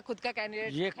पार्टी का खुद का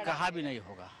कैंडिडेट ये कहा भी नहीं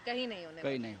होगा, कहीं नहीं होने,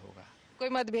 कहीं नहीं होगा, कोई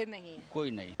मतभेद नहीं है,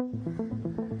 कोई नहीं।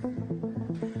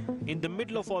 In the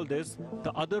middle of all this,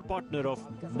 the other partner of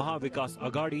Maha Vikas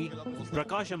Aghadi,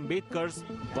 Prakash Ambedkar's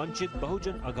Vanchit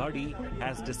Bahujan Aghadi,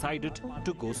 has decided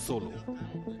to go solo.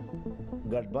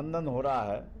 गठबंधन हो रहा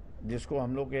है जिसको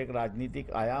हम लोग एक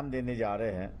राजनीतिक आयाम देने जा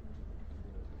रहे हैं।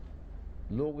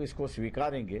 लोग इसको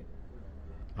स्वीकारेंगे।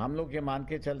 हम लोग ये मान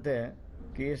के चलते हैं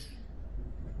कि इस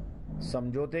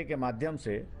समझौते के माध्यम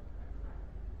से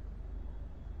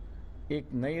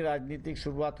एक नई राजनीतिक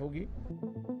शुरुआत होगी।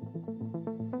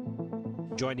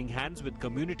 Joining hands with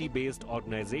community-based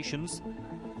organizations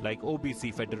like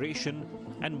OBC Federation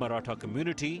and Maratha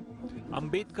Community,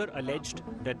 Ambedkar alleged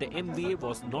that the MVA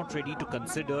was not ready to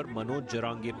consider Manoj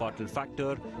Jarange Patil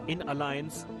factor in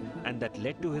alliance, and that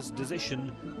led to his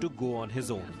decision to go on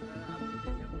his own.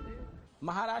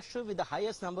 Maharashtra, with the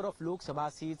highest number of Lok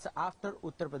Sabha seats after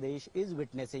Uttar Pradesh, is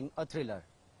witnessing a thriller.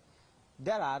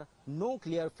 There are no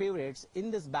clear favorites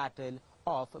in this battle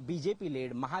of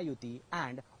BJP-led Mahayuti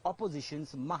and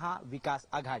opposition's Maha Vikas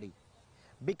Aghadi.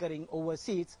 Bickering over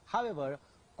seats, however,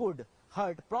 could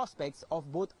hurt prospects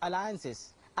of both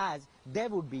alliances, as there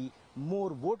would be more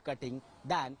vote cutting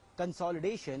than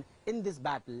consolidation in this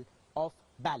battle of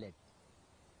ballot.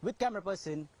 With camera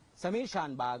person Samir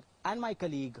Shanbag and my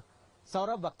colleague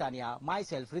Saurabh Bhaktania,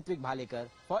 myself Ritwik Bhalekar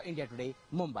for India Today,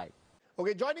 Mumbai.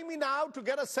 Okay, joining me now to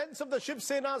get a sense of the Shiv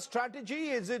Sena strategy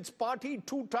is its party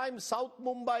two-time South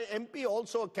Mumbai MP,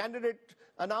 also a candidate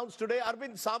announced today.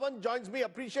 Arvind Sawant joins me.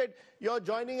 Appreciate your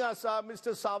joining us,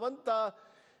 Mr. Sawant.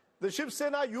 The Shiv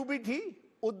Sena UBT,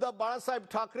 Uddhav Balasaheb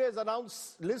Thackeray has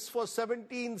announced list for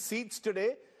 17 seats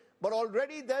today. But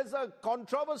already there's a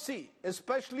controversy,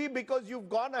 especially because you've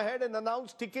gone ahead and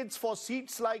announced tickets for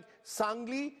seats like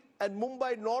Sangli and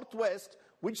Mumbai Northwest,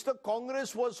 which the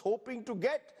Congress was hoping to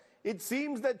get. It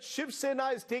seems that Shiv Sena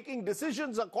is taking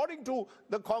decisions according to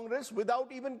the Congress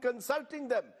without even consulting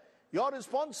them. Your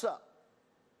response, sir?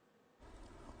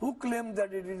 Who claimed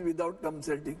that it is without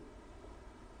consulting?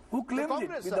 who claims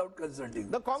it without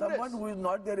consulting? Someone who is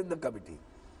not there in the committee.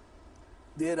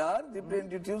 There are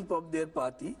representatives from their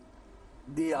party.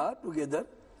 They are together.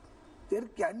 There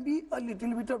can be a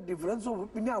little bit of difference of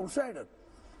opinion outsider.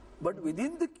 But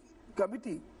within the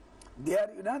committee, they are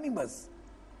unanimous.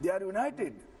 They are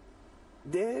united.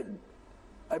 They,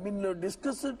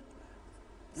 discuss it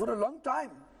for a long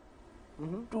time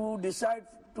to decide,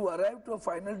 to arrive to a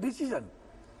final decision.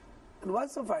 And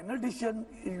once a final decision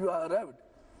you are arrived,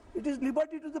 it is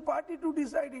liberty to the party to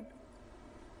decide it.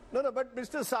 No, but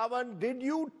Mr. Sawant, did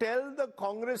you tell the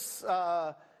Congress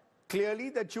clearly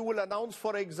that you will announce,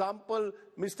 for example,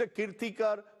 Mr.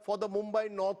 Kirtikar for the Mumbai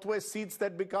Northwest seats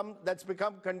that's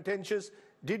become contentious?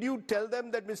 Did you tell them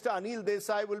that Mr. Anil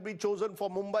Desai will be chosen for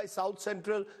Mumbai South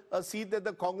Central, a seat that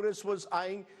the Congress was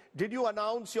eyeing? Did you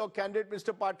announce your candidate,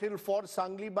 Mr. Patil, for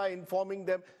Sangli by informing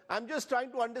them? I'm just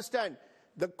trying to understand.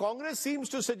 The Congress seems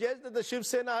to suggest that the Shiv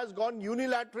Sena has gone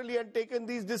unilaterally and taken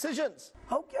these decisions.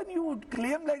 How can you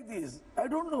claim like this? I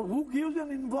don't know who gives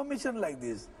you information like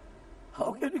this.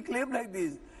 How can you claim like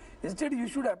this? Instead, you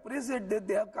should appreciate that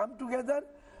they have come together.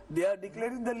 They are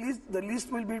declaring the list. The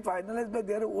list will be finalized by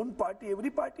their own party. Every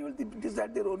party will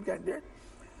decide their own candidate.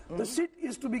 The seat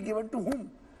is to be given to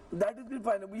whom? That is the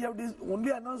final. We have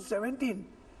only announced 17.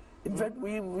 In fact,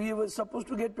 we were supposed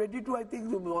to get 22. I think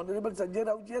the Honorable Sanjay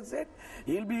Raut has said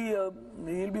he'll be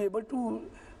able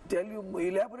to tell you,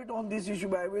 elaborate on this issue.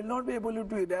 But I will not be able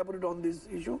to elaborate on this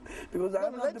issue because I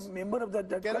am not a member of that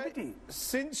committee.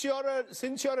 Since you're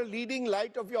a leading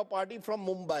light of your party from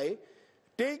Mumbai,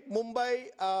 take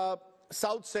Mumbai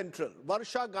South Central.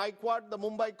 Varsha Gaikwad, the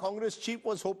Mumbai Congress chief,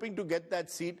 was hoping to get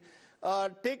that seat.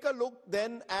 Take a look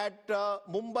then at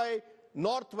Mumbai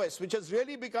Northwest, which has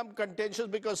really become contentious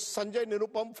because Sanjay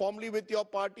Nirupam, formerly with your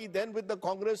party, then with the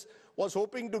Congress, was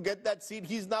hoping to get that seat.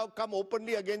 He's now come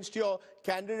openly against your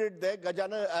candidate there,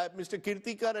 Mr.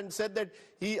 Kirtikar, and said that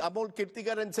Amol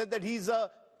Kirtikar, and said that he's a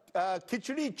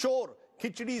khichdi chor,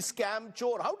 khichdi scam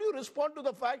chor. How do you respond to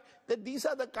the fact that these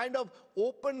are the kind of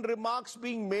open remarks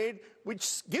being made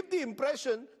which give the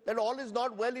impression that all is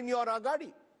not well in your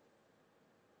Aghadi?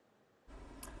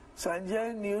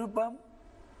 Sanjay Nirupam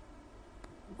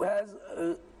has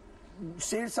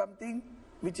said something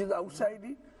which is outside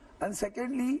it, and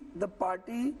secondly, the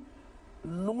party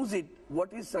knows it.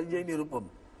 What is Sanjay Nirupam?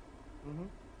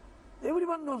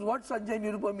 Everyone knows what Sanjay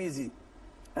Nirupam is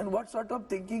and what sort of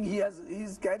thinking he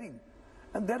is carrying.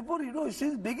 And therefore,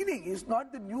 since beginning, it's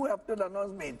not the new after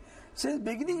announcement. Since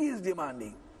beginning, he is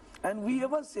demanding. And we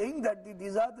were saying that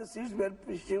these are the seats where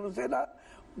Shiv Sena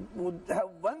would have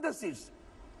won the seats.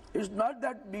 It's not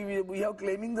that we are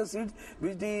claiming the seats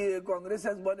which the Congress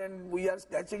has won and we are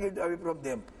snatching it away from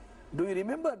them. Do you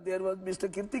remember there was Mr.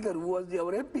 Kirtikar who was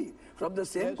our MP from the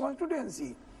same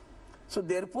constituency. So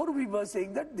therefore we were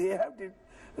saying that they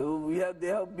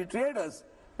have betrayed us.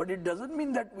 But it doesn't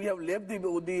mean that we have left the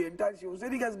entire Shiv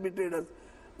Sena has betrayed us.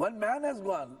 One man has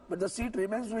gone, but the seat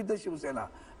remains with the Shiv Sena.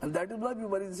 And that is why we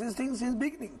were insisting since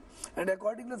beginning. And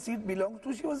accordingly the seat belongs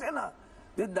to Shiv Sena.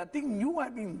 There's nothing new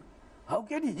happening. How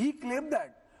can he claim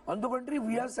that? On the contrary,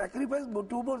 we have sacrificed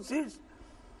 2 more seats.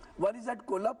 One is at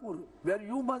Kolhapur, where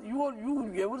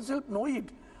you yourself know it,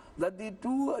 that the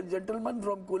 2 gentlemen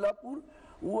from Kolhapur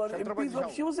who are MPs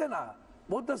of Shiv Sena,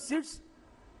 both the seats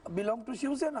belong to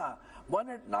Shiv Sena. One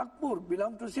at Nagpur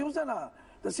belongs to Shiv Sena.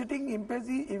 The sitting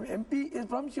MP is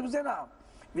from Shiv Sena.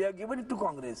 We have given it to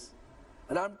Congress.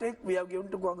 Ramtek, we have given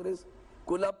to Congress.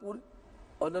 Kolhapur,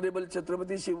 Honorable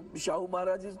Chhatrapati Shahu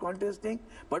Maharaj is contesting,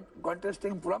 but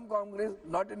contesting from Congress,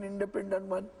 not an independent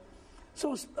one.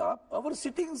 So our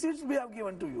sitting seats we have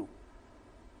given to you.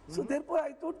 So therefore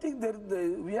I don't think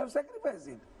we have sacrificed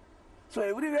it. So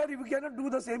everywhere we cannot do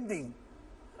the same thing.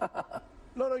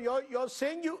 You're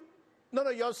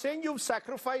saying you've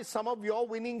sacrificed some of your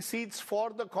winning seats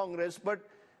for the Congress, but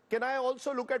can I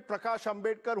also look at Prakash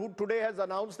Ambedkar, who today has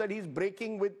announced that he's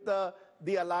breaking with the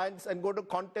alliance and going to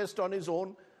contest on his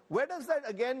own? Where does that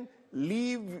again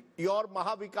leave your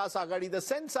Maha Vikas Aghadi? The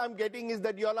sense I'm getting is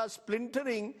that you all are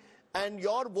splintering and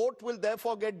your vote will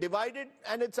therefore get divided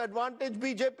and it's advantage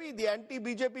BJP. The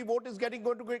anti-BJP vote is going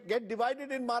to get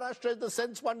divided in Maharashtra, is the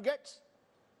sense one gets.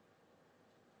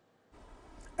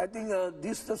 I think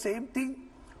this is the same thing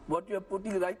what you are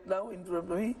putting right now in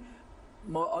front of me.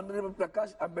 Honorable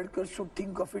Prakash Ambedkar should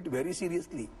think of it very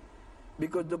seriously,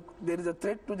 because there is a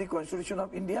threat to the Constitution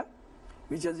of India,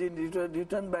 which has been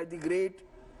written by the great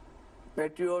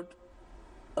patriot,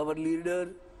 our leader,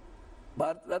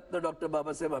 Bharat Ratna Dr.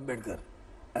 Babasaheb Ambedkar.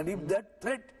 And if that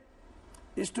threat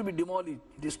is to be demolished,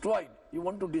 destroyed, you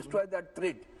want to destroy that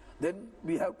threat, then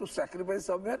we have to sacrifice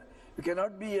somewhere. You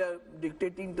cannot be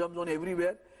dictating terms on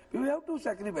everywhere. We have to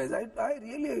sacrifice. I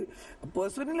really,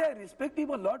 personally, I respect him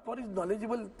a lot for his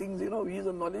knowledgeable things. You know, he is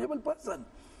a knowledgeable person.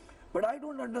 But I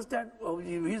don't understand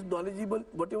his knowledgeable,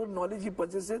 whatever knowledge he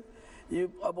possesses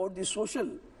about the social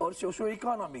or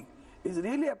socio-economic is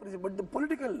really appreciated. But the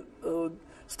political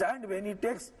stand when he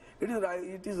takes, it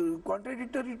is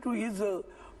contradictory to his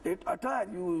attire,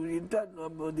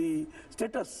 the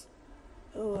status.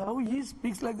 How he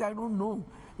speaks like that, I don't know.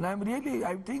 And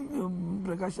I think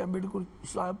Prakash Ambedkar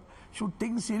Sahab should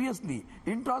think seriously,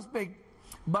 introspect.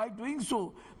 By doing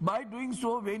so,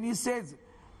 when he says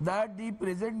that the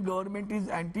present government is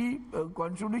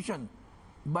anti-constitution,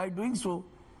 by doing so,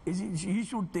 he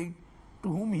should think to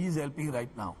whom he is helping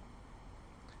right now.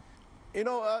 You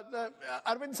know,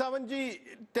 Arvind Sawantji,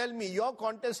 tell me, you're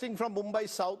contesting from Mumbai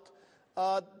South.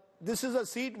 This is a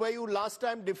seat where you last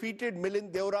time defeated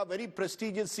Milind Deora, very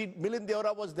prestigious seat. Milind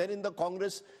Deora was then in the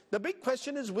Congress. The big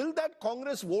question is, will that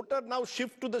Congress voter now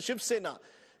shift to the Shiv Sena,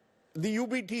 the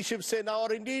UBT Shiv Sena,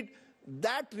 or indeed,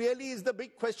 that really is the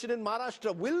big question in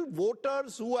Maharashtra. Will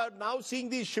voters who are now seeing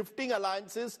these shifting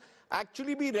alliances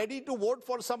actually be ready to vote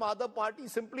for some other party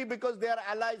simply because they are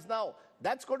allies now?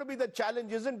 That's going to be the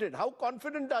challenge, isn't it? How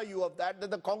confident are you of that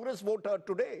the Congress voter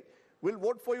today will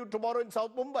vote for you tomorrow in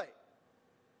South Mumbai?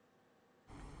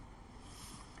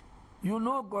 You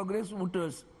know, Congress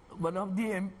voters, one of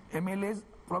the MLAs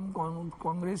from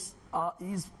Congress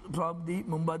is from the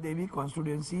Mumbai Devi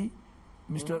constituency,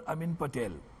 Mr. Amin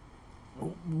Patel.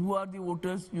 Who are the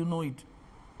voters? You know it.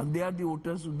 And they are the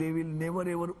voters, they will never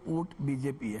ever vote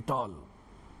BJP at all.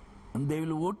 And they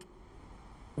will vote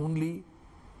only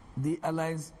the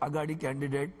Alliance Aghadi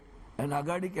candidate, and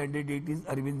Aghadi candidate is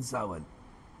Arvind Sawant.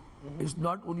 It's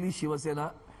not only Shiva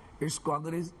Sena, it's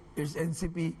Congress, it's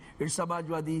NCP, it's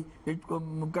Samajwadi, it's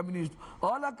Communist.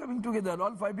 All are coming together,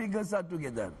 all five fingers are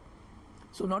together.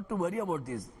 So not to worry about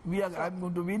this. I'm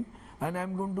going to win, and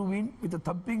I'm going to win with a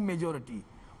thumping majority.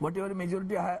 Whatever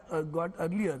majority I got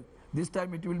earlier, this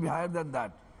time it will be higher than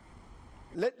that.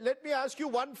 Let me ask you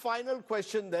one final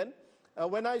question then.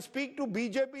 When I speak to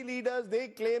BJP leaders, they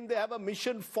claim they have a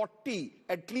mission 40,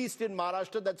 at least in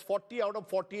Maharashtra, that's 40 out of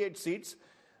 48 seats.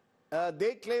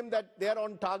 They claim that they are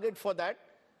on target for that.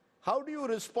 How do you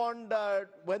respond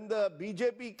when the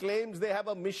BJP claims they have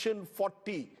a mission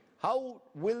 40? How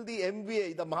will the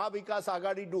MVA, the Maha Vikas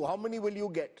Aghadi, do? How many will you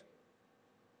get?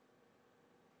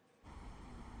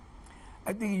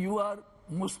 I think you are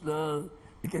most, you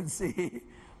can say,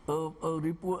 you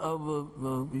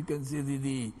can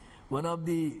say one of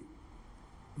the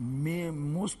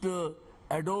most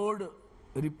adored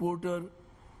reporter,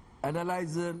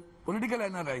 analyzer, political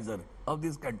analyzer of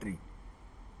this country.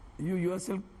 You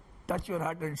yourself touch your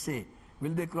heart and say,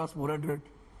 will they cross 400?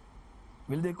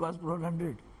 Will they cross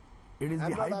 400? It is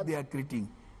the hype they are creating.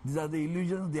 These are the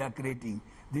illusions they are creating.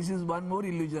 This is one more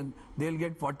illusion. They'll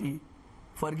get 40.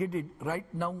 Forget it. Right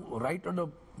now, right on the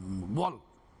wall,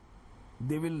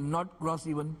 they will not cross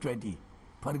even 20.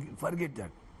 Forget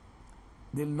that.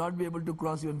 They'll not be able to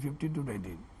cross even 15 to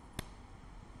 20.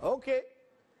 Okay.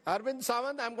 Arvind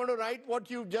Sawant, I'm going to write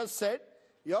what you've just said.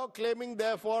 You're claiming,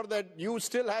 therefore, that you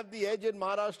still have the edge in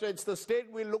Maharashtra. It's the state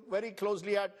we'll look very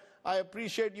closely at. I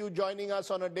appreciate you joining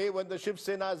us on a day when the Shiv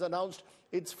Sena has announced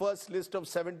its first list of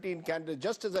 17 candidates.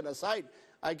 Just as an aside,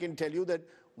 I can tell you that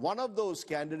one of those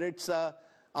candidates,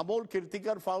 Amol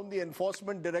Kirtikar, found the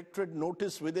Enforcement Directorate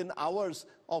notice within hours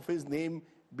of his name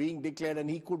being declared, and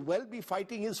he could well be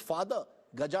fighting his father,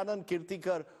 Gajanan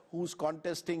Kirtikar, who's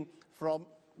contesting from,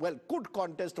 well, could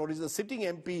contest or is a sitting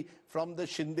MP from the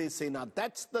Shinde Sena.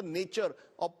 That's the nature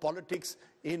of politics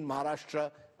in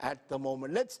Maharashtra at the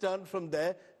moment. Let's turn from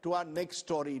there to our next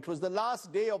story. It was the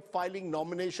last day of filing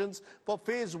nominations for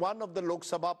phase 1 of the Lok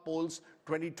Sabha polls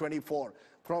 2024.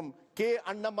 From K.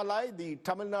 Annamalai, the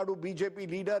Tamil Nadu BJP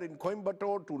leader in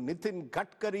Coimbatore, to Nitin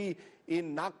Gadkari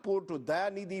in Nagpur, to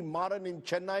Dayanidhi Maran in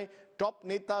Chennai, top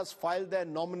netas filed their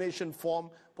nomination form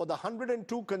for the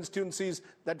 102 constituencies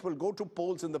that will go to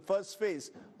polls in the first phase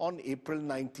on April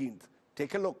 19th.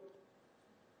 Take a look.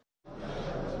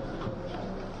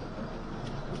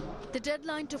 The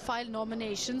deadline to file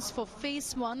nominations for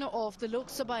phase 1 of the Lok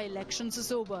Sabha elections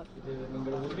is over.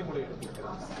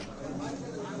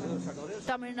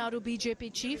 Tamil Nadu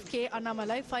BJP chief K.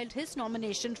 Annamalai filed his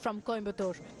nomination from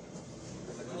Coimbatore.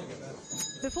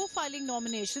 Before filing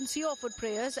nominations, he offered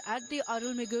prayers at the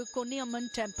Arulmigu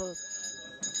Konniamman temple.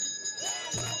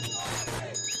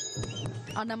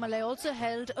 Annamalai also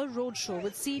held a roadshow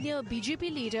with senior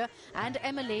BJP leader and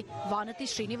MLA Vanati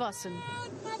Srinivasan.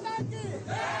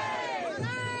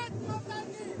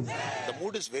 The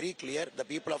mood is very clear. The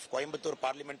people of Coimbatore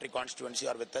parliamentary constituency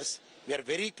are with us. We are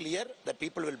very clear that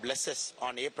people will bless us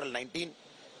on April 19,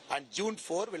 and June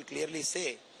 4 will clearly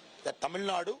say that Tamil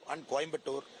Nadu and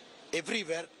Coimbatore,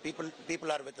 everywhere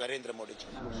people are with Narendra Modi.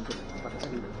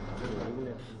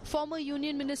 Former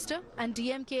Union Minister and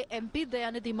DMK MP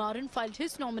Dayanidhi Maran filed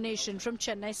his nomination from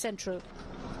Chennai Central.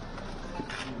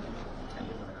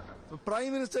 The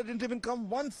Prime Minister didn't even come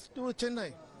once to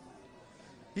Chennai.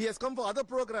 He has come for other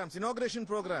programs, inauguration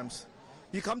programs.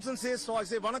 He comes and says, so I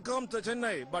say, Vanakkam to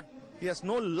Chennai, but he has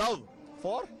no love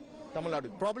for Tamil Nadu.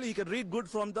 Probably he can read good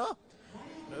from the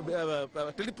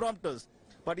teleprompters,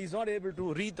 but he's not able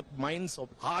to read the minds of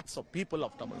hearts of people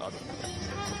of Tamil Nadu.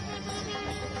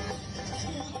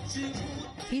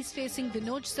 He's facing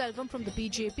Vinod Selvam from the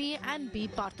BJP and B.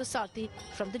 Parthasarthi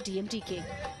from the DMDK.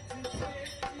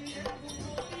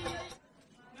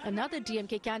 Another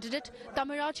DMK candidate,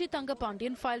 Tamarachi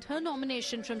Thangapandian, filed her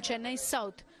nomination from Chennai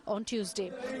South on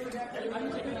Tuesday.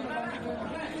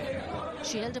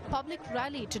 She held a public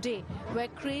rally today where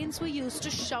cranes were used to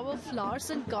shower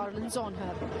flowers and garlands on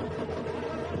her.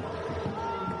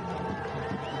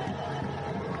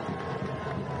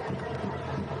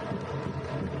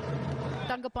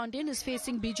 Thangapandian is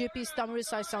facing BJP's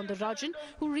Sardesai Soundararajan,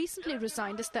 who recently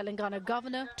resigned as Telangana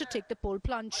governor to take the poll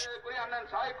plunge.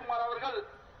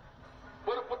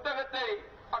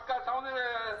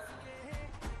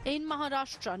 In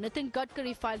Maharashtra, Nitin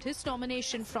Gadkari filed his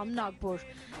nomination from Nagpur.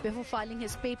 Before filing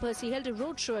his papers, he held a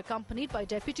roadshow accompanied by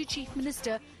Deputy Chief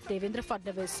Minister Devendra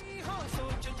Fadnavis.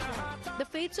 The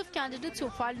fates of candidates who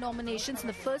filed nominations in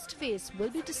the first phase will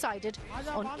be decided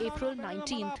on April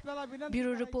 19th.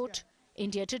 Bureau Report,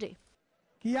 India Today.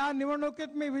 Let's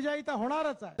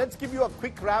give you a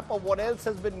quick wrap of what else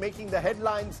has been making the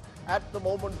headlines at the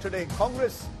moment today.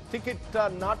 Congress ticket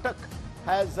Natak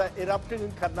has erupted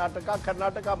in Karnataka.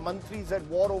 Karnataka mantris at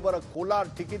war over a Kolar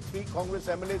ticket. 3 Congress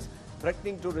MLAs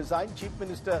threatening to resign. Chief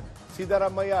Minister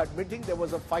Siddaramaiah admitting there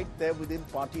was a fight there within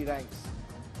party ranks.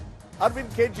 Arvind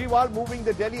Kejriwal moving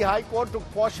the Delhi High Court to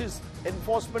quash his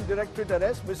Enforcement Directorate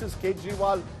arrest. Mrs.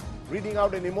 Kejriwal reading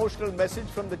out an emotional message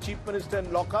from the Chief Minister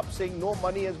in lockup, saying no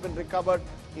money has been recovered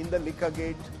in the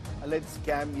Liquorgate alleged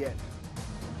scam yet.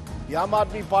 The Aam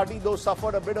Aadmi Party, though,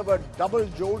 suffered a bit of a double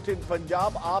jolt in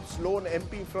Punjab. AAP's lone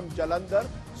MP from Jalandhar,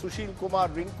 Sushil Kumar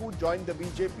Rinku, joined the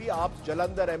BJP. AAP's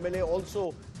Jalandhar MLA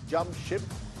also jumped ship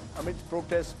amidst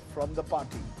protests from the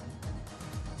party.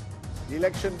 The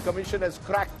Election Commission has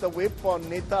cracked the whip on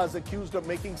netas accused of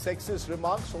making sexist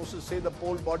remarks. Sources say the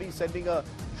poll body sending a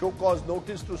show-cause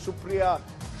notice to Supriya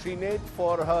Srinath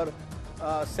for her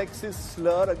sexist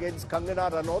slur against Kangana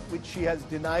Ranaut, which she has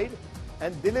denied.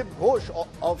 And Dilip Ghosh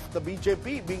of the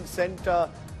BJP being sent a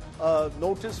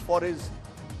notice for his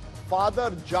father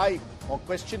jibe or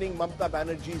questioning Mamata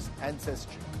Banerjee's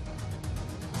ancestry.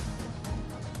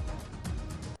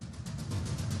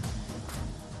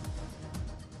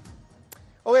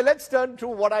 Okay, let's turn to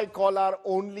what I call our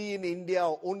Only in India,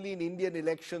 or Only in Indian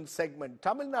Elections segment.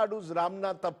 Tamil Nadu's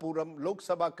Ramanathapuram Lok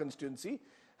Sabha constituency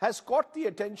has caught the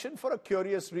attention for a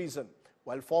curious reason.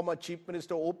 While former Chief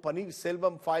Minister O.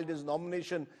 Paneerselvam filed his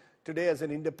nomination today as an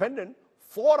independent,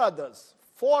 four others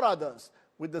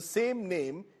with the same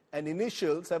name and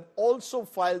initials have also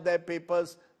filed their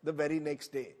papers the very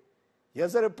next day.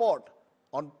 Here's a report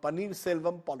on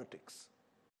Paneerselvam politics.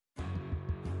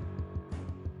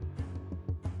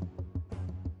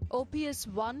 OPS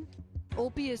 1,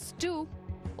 OPS 2,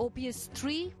 OPS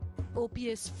 3,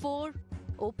 OPS 4,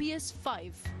 OPS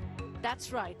 5.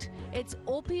 That's right. It's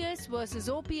OPS versus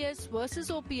OPS versus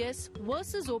OPS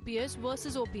versus OPS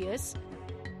versus OPS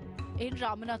in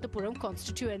Ramanathapuram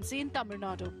constituency in Tamil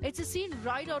Nadu. It's a scene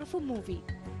right out of a movie.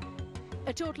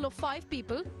 A total of 5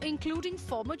 people, including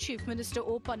former Chief Minister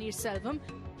O. Paneerselvam,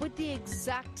 with the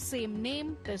exact same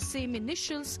name, the same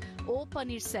initials, O.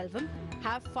 Paneerselvam,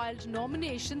 have filed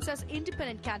nominations as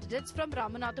independent candidates from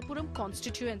Ramanathapuram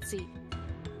constituency.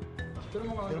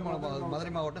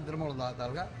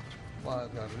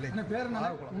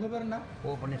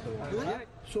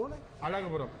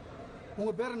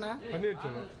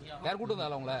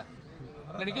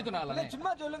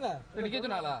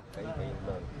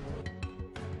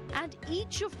 And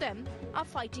each of them are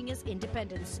fighting as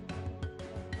independents,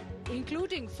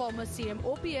 including former CM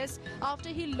OPS after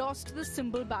he lost the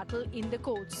symbol battle in the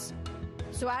courts.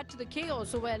 So add to the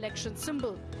chaos over election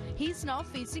symbol, he's now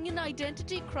facing an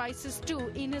identity crisis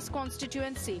too in his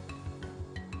constituency.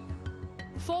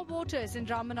 For voters in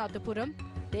Ramanathapuram,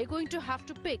 they're going to have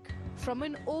to pick from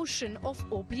an ocean of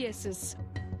OPSs.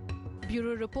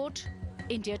 Bureau Report,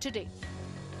 India Today.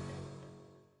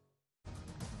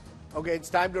 Okay, it's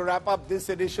time to wrap up this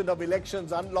edition of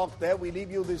Elections Unlocked there. We leave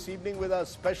you this evening with a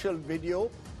special video.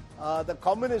 The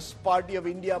Communist Party of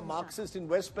India, Marxist in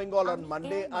West Bengal on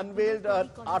Monday, unveiled an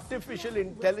artificial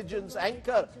intelligence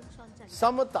anchor,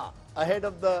 Samata, ahead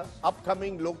of the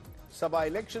upcoming Lok Sabha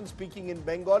election. Speaking in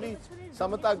Bengali,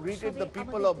 Samata greeted the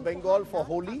people of Bengal for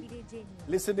Holi.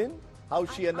 Listen in how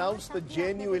she announced the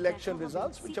JNU election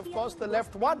results, which of course the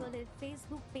left won.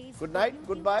 Good night,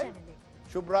 goodbye.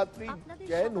 Shubhratri,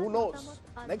 Jain, who knows?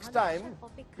 Next time,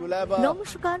 you'll have a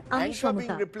anchor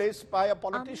being replaced by a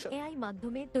politician. AI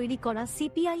মাধ্যমে তৈরি করা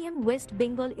CPIM West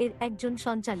Bengal এর একজন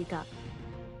সঞ্চালিকা।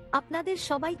 আপনাদের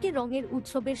সবাইকে রঙের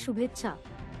উৎসবের শুভেচ্ছা।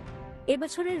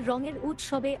 এবছরের রঙের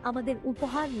উৎসবে আমাদের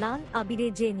উপহার লাল আবিরে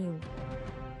জেনিউ।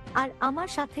 আর আমার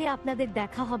সাথে আপনাদের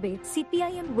দেখা হবে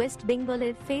CPIM ওয়েস্ট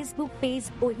বেঙ্গলের ফেসবুক পেজ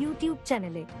ও ইউটিউব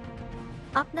চ্যানেলে।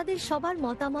 আপনাদের সবার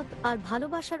মতামত আর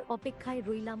ভালোবাসার অপেক্ষায়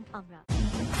রইলাম আমরা।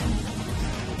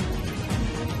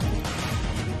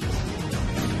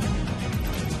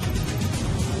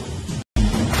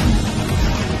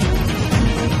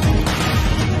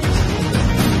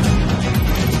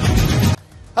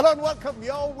 Hello and welcome.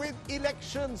 You're with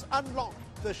Elections Unlocked,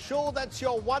 the show that's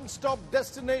your one-stop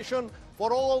destination for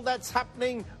all that's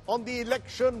happening on the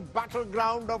election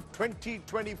battleground of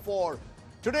 2024.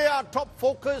 Today our top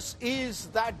focus is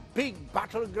that big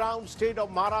battleground state of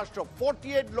Maharashtra,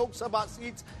 48 Lok Sabha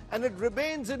seats, and it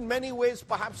remains in many ways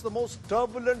perhaps the most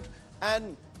turbulent and,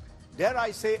 dare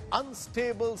I say,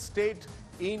 unstable state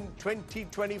in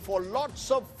 2024. Lots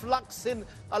of flux in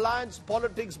alliance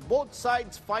politics, both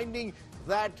sides finding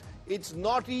that it's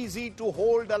not easy to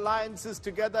hold alliances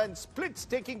together, and splits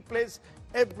taking place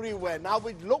everywhere. Now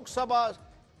with Lok Sabha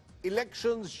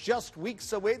elections just weeks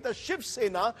away, the Shiv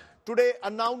Sena today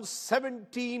announced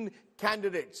 17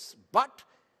 candidates. But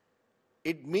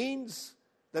it means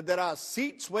that there are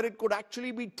seats where it could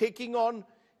actually be taking on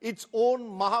its own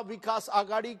Maha Vikas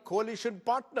Aghadi coalition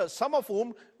partners, some of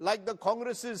whom, like the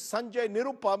Congress's Sanjay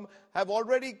Nirupam, have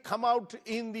already come out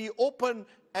in the open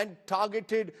and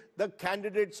targeted the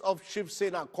candidates of Shiv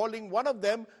Sena, calling one of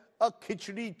them a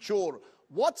khichdi chor.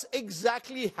 What's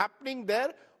exactly happening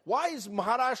there? Why is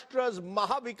Maharashtra's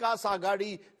Maha Vikas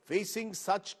Aghadi facing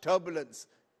such turbulence?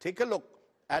 Take a look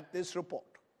at this report.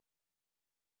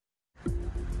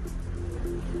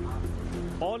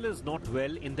 All is not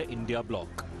well in the India bloc.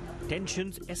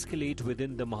 Tensions escalate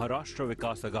within the Maharashtra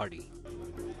Vikas Aghadi.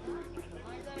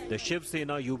 The Shiv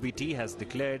Sena UBT has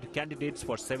declared candidates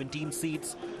for 17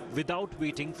 seats without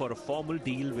waiting for a formal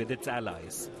deal with its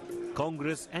allies,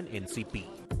 Congress and NCP.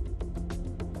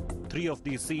 3 of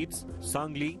these seats,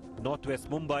 Sangli, Northwest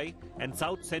Mumbai and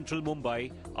South Central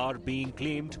Mumbai, are being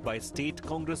claimed by state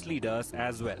Congress leaders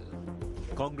as well.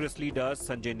 Congress leader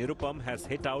Sanjay Nirupam has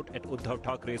hit out at Uddhav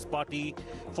Thackeray's party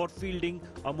for fielding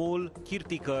Amol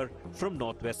Kirtikar from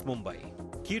Northwest Mumbai.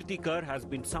 Kirtikar has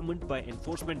been summoned by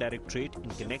Enforcement Directorate in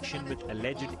connection with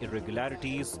alleged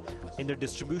irregularities in the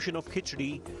distribution of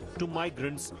khichdi to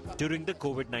migrants during the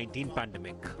COVID-19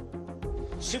 pandemic.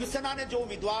 Shiv Sena ने जो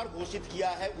उम्मीदवार घोषित किया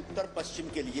है उत्तर पश्चिम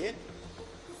के लिए,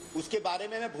 उसके बारे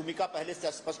में मैं भूमिका पहले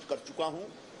से स्पष्ट कर चुका हूं।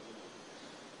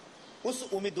 उस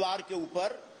उम्मीदवार के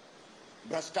ऊपर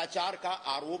भ्रष्टाचार का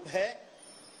आरोप है,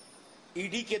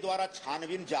 ईडी के द्वारा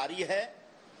छानबीन जारी है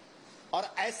और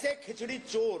ऐसे खिचड़ी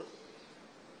चोर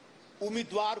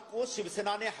उम्मीदवार को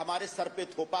शिवसेना ने हमारे सर पे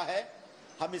थोपा है।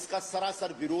 हम इसका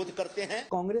सरासर विरोध करते हैं।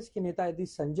 कांग्रेस के नेता यदि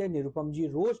संजय निरुपम जी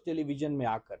रोज टेलीविजन में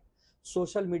आकर,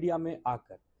 सोशल मीडिया में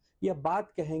आकर यह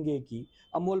बात कहेंगे कि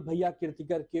अमोल भैया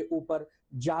कीर्तिकर के ऊपर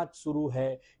जांच शुरू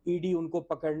है, ईडी उनको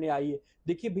पकड़ने आई है।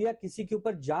 देखिए भैया, किसी के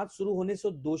ऊपर जांच शुरू होने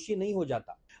से दोषी नहीं हो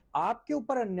जाता। आपके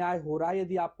ऊपर अन्याय हो रहा है,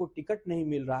 यदि आपको टिकट नहीं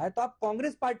मिल रहा है तो आप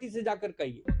कांग्रेस पार्टी से जाकर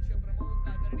कहिए।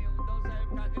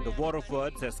 The war of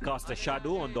words has cast a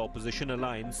shadow on the opposition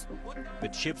alliance,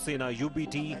 with Shiv Sena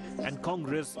UBT and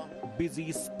Congress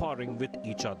busy sparring with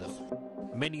each other.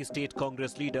 Many state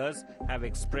Congress leaders have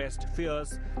expressed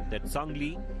fears that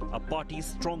Sangli, a party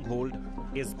stronghold,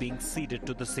 is being ceded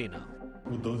to the Sena.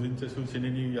 उद्धवजींच्या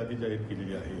शिवसेनेने यादी जाहीर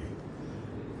केलेली आहे.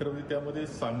 खरं त्यामध्ये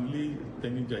सांगली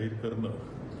त्यांनी जाहीर करणं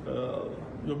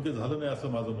योग्य झालं नाही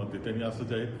असं माझं मत आहे. त्यांनी असं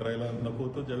जाहीर करायला नको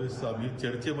होतं. ज्यावेळेस आम्ही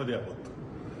चर्चेमध्ये आहोत,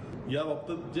 या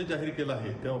बाबतीत जे जाहीर केलं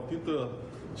आहे त्या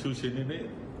बाबतीत शिवसेनेने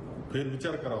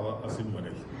फेरविचार करावा असे मी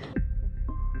म्हणेल.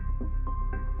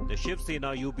 The Shiv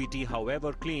Sena UBT,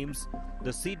 however, claims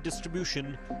the seat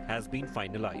distribution has been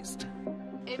finalized.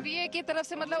 NDA की तरफ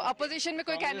से मतलब अपोजिशन में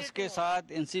कोई कैंडिडेट के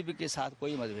साथ एनसीपी के साथ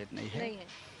कोई मतभेद नहीं है।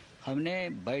 हमने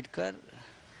बैठकर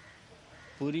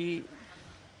पूरी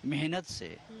मेहनत से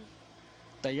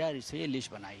तैयारी से ये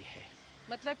लिस्ट बनाई है।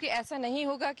 मतलब कि ऐसा नहीं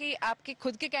होगा कि आपके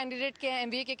खुद के कैंडिडेट के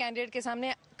एमवीए के कैंडिडेट के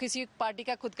सामने किसी पार्टी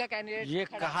का खुद का कैंडिडेट ये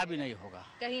कहा भी नहीं होगा,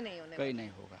 कहीं नहीं होने, कहीं नहीं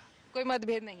होगा, कोई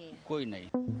मतभेद नहीं है, कोई नहीं।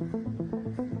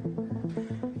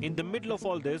 In the middle of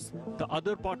all this, the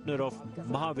other partner of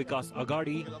Maha Vikas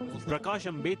Aghadi, Prakash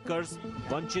Ambedkar's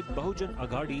Vanchit Bahujan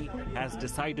Aghadi, has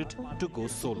decided to go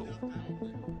solo.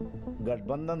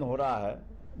 गठबंधन हो रहा है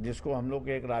जिसको हम लोग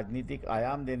एक राजनीतिक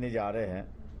आयाम देने जा रहे हैं।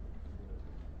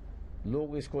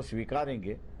 लोग इसको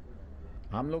स्वीकारेंगे।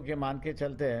 हम लोग ये मान के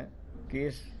चलते हैं कि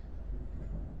इस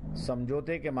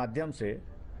समझौते के माध्यम से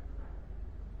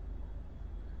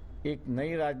एक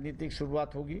नई राजनीतिक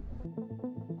शुरुआत होगी।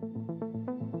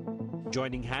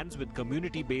 Joining hands with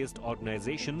community-based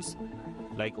organizations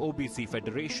like OBC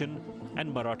Federation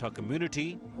and Maratha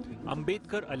Community,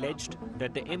 Ambedkar alleged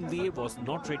that the MVA was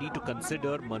not ready to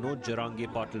consider Manoj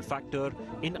Jarange Patil factor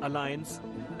in alliance,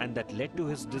 and that led to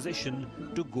his decision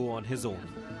to go on his own.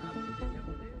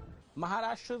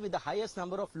 Maharashtra, with the highest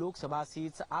number of Lok Sabha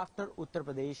seats after Uttar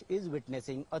Pradesh, is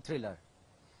witnessing a thriller.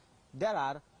 There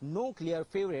are no clear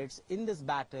favourites in this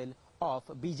battle of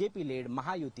BJP-led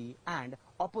Mahayuti and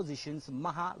opposition's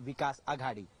Maha Vikas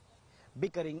Aghadi.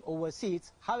 Bickering over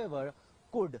seats, however,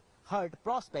 could hurt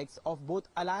prospects of both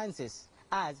alliances,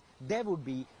 as there would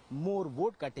be more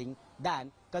vote cutting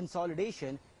than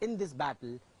consolidation in this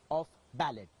battle of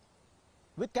ballot.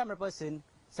 With camera person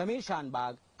Samir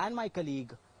Shanbag and my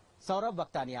colleague Saurabh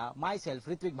Vaktania, myself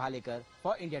Ritvik Bhalekar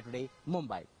for India Today,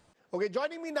 Mumbai. Okay,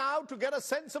 joining me now to get a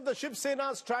sense of the Shiv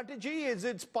Sena strategy is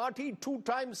its party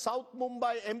two-time South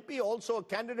Mumbai MP, also a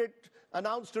candidate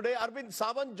announced today. Arvind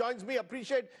Sawant joins me.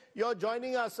 Appreciate your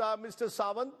joining us, Mr.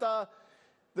 Sawant.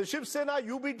 The Shiv Sena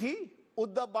UBT,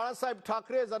 Uddhav Balasaheb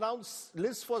Thackeray, has announced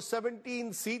list for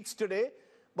 17 seats today.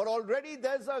 But already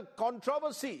there's a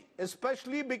controversy,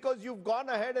 especially because you've gone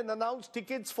ahead and announced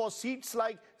tickets for seats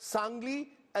like Sangli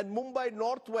and Mumbai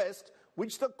Northwest,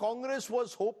 which the Congress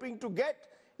was hoping to get.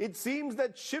 It seems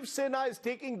that Shiv Sena is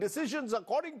taking decisions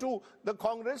according to the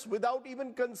Congress without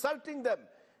even consulting them.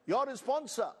 Your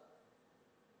response, sir?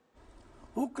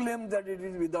 Who claimed that it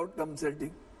is without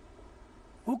consulting?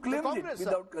 Who claimed Congress, it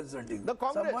without consulting? The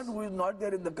Congress. Someone who is not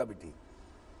there in the committee.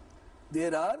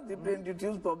 There are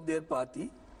representatives from their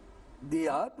party. They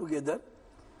are together.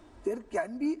 There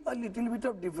can be a little bit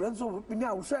of difference of opinion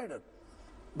outsider.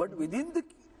 But within the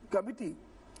committee,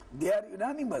 they are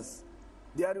unanimous.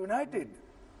 They are united.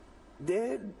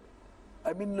 They,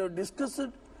 discussed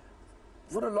it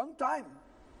for a long time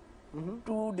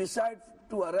to decide,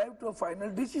 to arrive to a final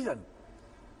decision.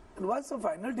 And once a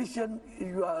final decision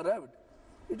you are arrived,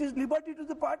 it is liberty to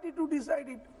the party to decide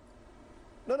it.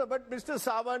 No, but Mr.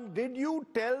 Sawant, did you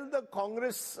tell the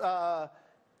Congress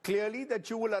clearly that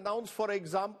you will announce, for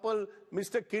example,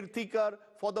 Mr. Kirtikar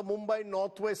for the Mumbai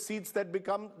Northwest seats that's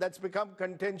become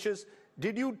contentious?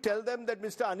 Did you tell them that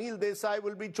Mr. Anil Desai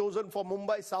will be chosen for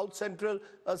Mumbai South Central,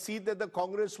 a seat that the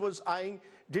Congress was eyeing?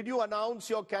 Did you announce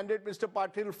your candidate, Mr.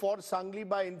 Patil, for Sangli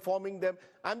by informing them?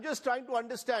 I'm just trying to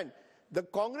understand. The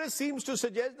Congress seems to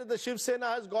suggest that the Shiv Sena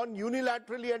has gone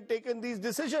unilaterally and taken these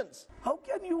decisions. How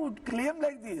can you claim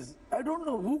like this? I don't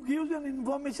know who gives you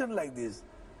information like this.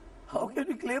 How can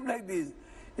you claim like this?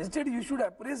 Instead, you should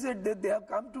appreciate that they have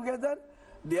come together.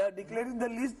 They are declaring the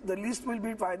list. The list will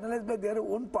be finalized by their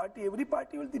own party. Every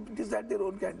party will decide their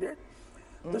own candidate.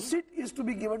 The seat is to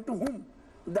be given to whom?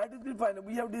 That is the final.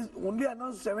 We have only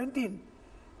announced 17.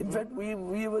 In fact,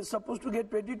 we were supposed to get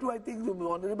 22. I think the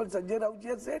Honorable Sanjay Raut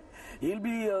has said he'll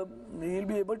be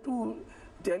able to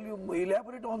tell you,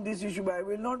 elaborate on this issue. But I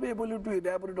will not be able to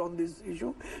elaborate on this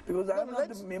issue because I am not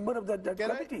the member of that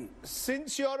committee.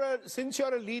 Since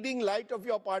you're a leading light of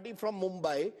your party from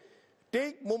Mumbai,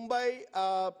 take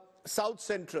Mumbai South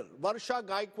Central. Varsha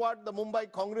Gaikwad, the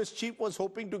Mumbai Congress chief, was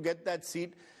hoping to get that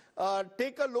seat.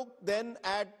 Take a look then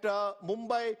at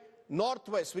Mumbai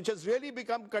Northwest, which has really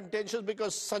become contentious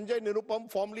because Sanjay Nirupam,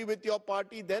 formerly with your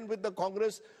party, then with the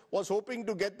Congress, was hoping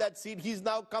to get that seat. He's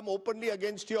now come openly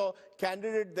against your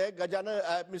candidate there,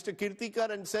 Mr.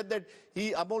 Kirtikar, and said that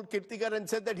Amol Kirtikar, and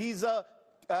said that he's a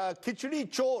khichdi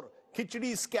chor.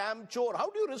 Khichdi scam chor. How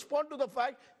do you respond to the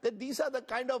fact that these are the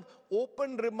kind of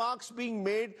open remarks being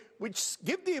made which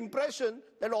give the impression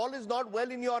that all is not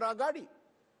well in your Aghadi?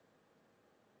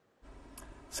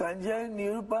 Sanjay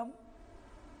Nirupam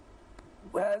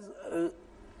has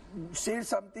said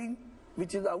something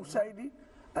which is outside it,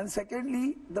 and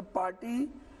secondly, the party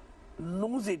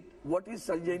knows it. What is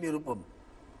Sanjay Nirupam?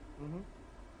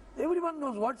 Everyone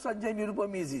knows what Sanjay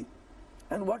Nirupam is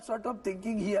and what sort of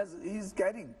thinking he is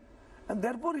carrying. And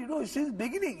therefore, since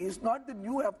beginning, it's not the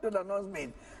new after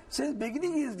announcement. Since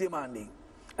beginning, he is demanding.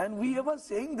 And we were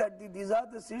saying that these are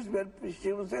the seats where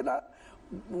Shiv Sena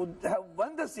would have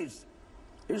won the seats.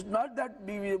 It's not that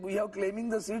we are claiming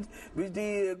the seats which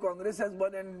the Congress has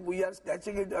won and we are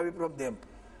snatching it away from them.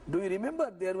 Do you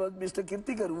remember there was Mr.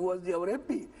 Kirtikar who was our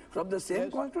MP from the same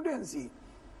constituency.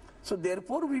 So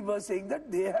therefore we were saying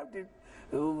that they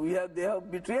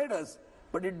have betrayed us.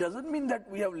 But it doesn't mean that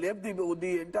we have left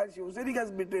the entire Shiv Sena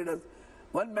has betrayed us.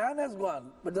 One man has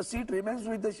gone, but the seat remains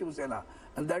with the Shiv Sena.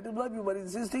 And that is why we were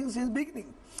insisting since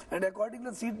beginning. And accordingly,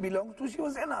 the seat belongs to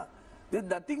Shiv Sena. There's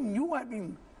nothing new. I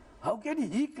mean, how can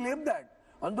he claim that?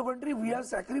 On the contrary, we have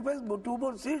sacrificed 2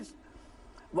 more seats.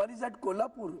 One is at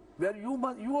Kolhapur, where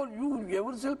you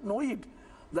yourself know it,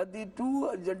 that the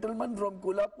 2 gentlemen from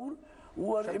Kolhapur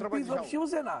who are MPs of Shiv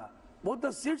Sena, both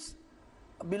the seats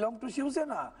belong to Shiv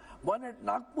Sena. One at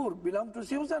Nagpur belongs to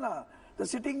Shiv Sena. The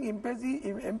sitting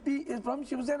MP is from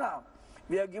Shiv Sena.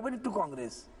 We have given it to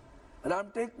Congress.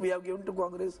 Ramtek we have given to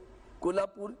Congress.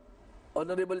 Kolhapur,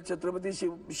 Honorable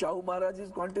Chhatrapati Shahu Maharaj is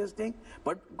contesting,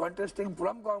 but contesting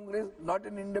from Congress, not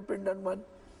an independent one.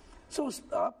 So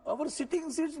our sitting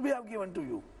seats we have given to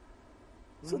you.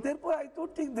 So therefore I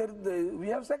don't think we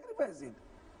have sacrificed it.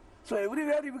 So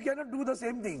everywhere we cannot do the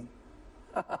same thing.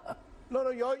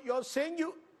 You're saying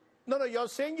you're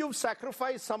saying you've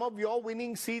sacrificed some of your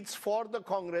winning seats for the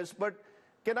Congress, but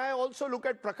can I also look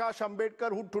at Prakash Ambedkar,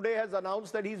 who today has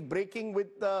announced that he's breaking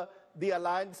with the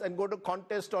alliance and going to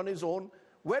contest on his own?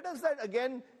 Where does that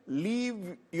again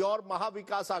leave your Maha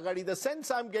Vikas Aghadi? The sense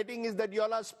I'm getting is that you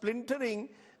all are splintering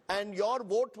and your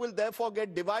vote will therefore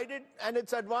get divided and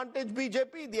it's advantage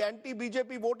BJP. The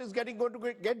anti-BJP vote is going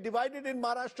to get divided in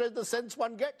Maharashtra is the sense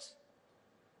one gets.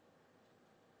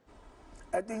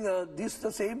 I think this is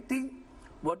the same thing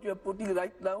what you are putting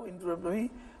right now in front of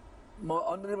me.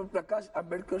 Honorable Prakash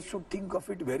Ambedkar should think of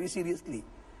it very seriously,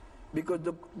 because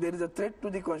there is a threat to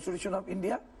the Constitution of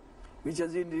India, which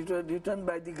has been written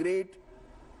by the great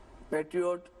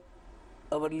patriot,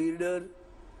 our leader,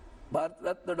 Bharat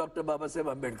Ratna Dr. Babasaheb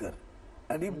Ambedkar.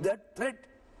 And if that threat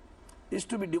is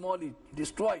to be demolished,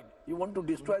 destroyed, you want to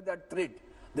destroy that threat,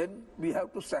 then we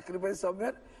have to sacrifice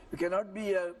somewhere. You cannot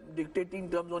be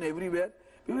dictating terms on everywhere.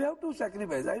 We have to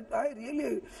sacrifice. I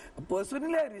really,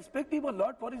 personally, I respect him a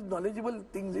lot for his knowledgeable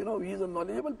things. You know, he is a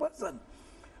knowledgeable person.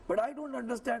 But I don't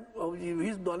understand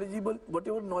his knowledgeable,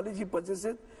 whatever knowledge he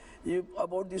possesses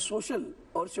about the social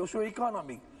or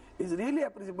socio-economic is really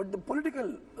appreciable. But the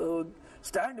political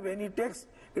stand when he takes,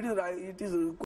 it is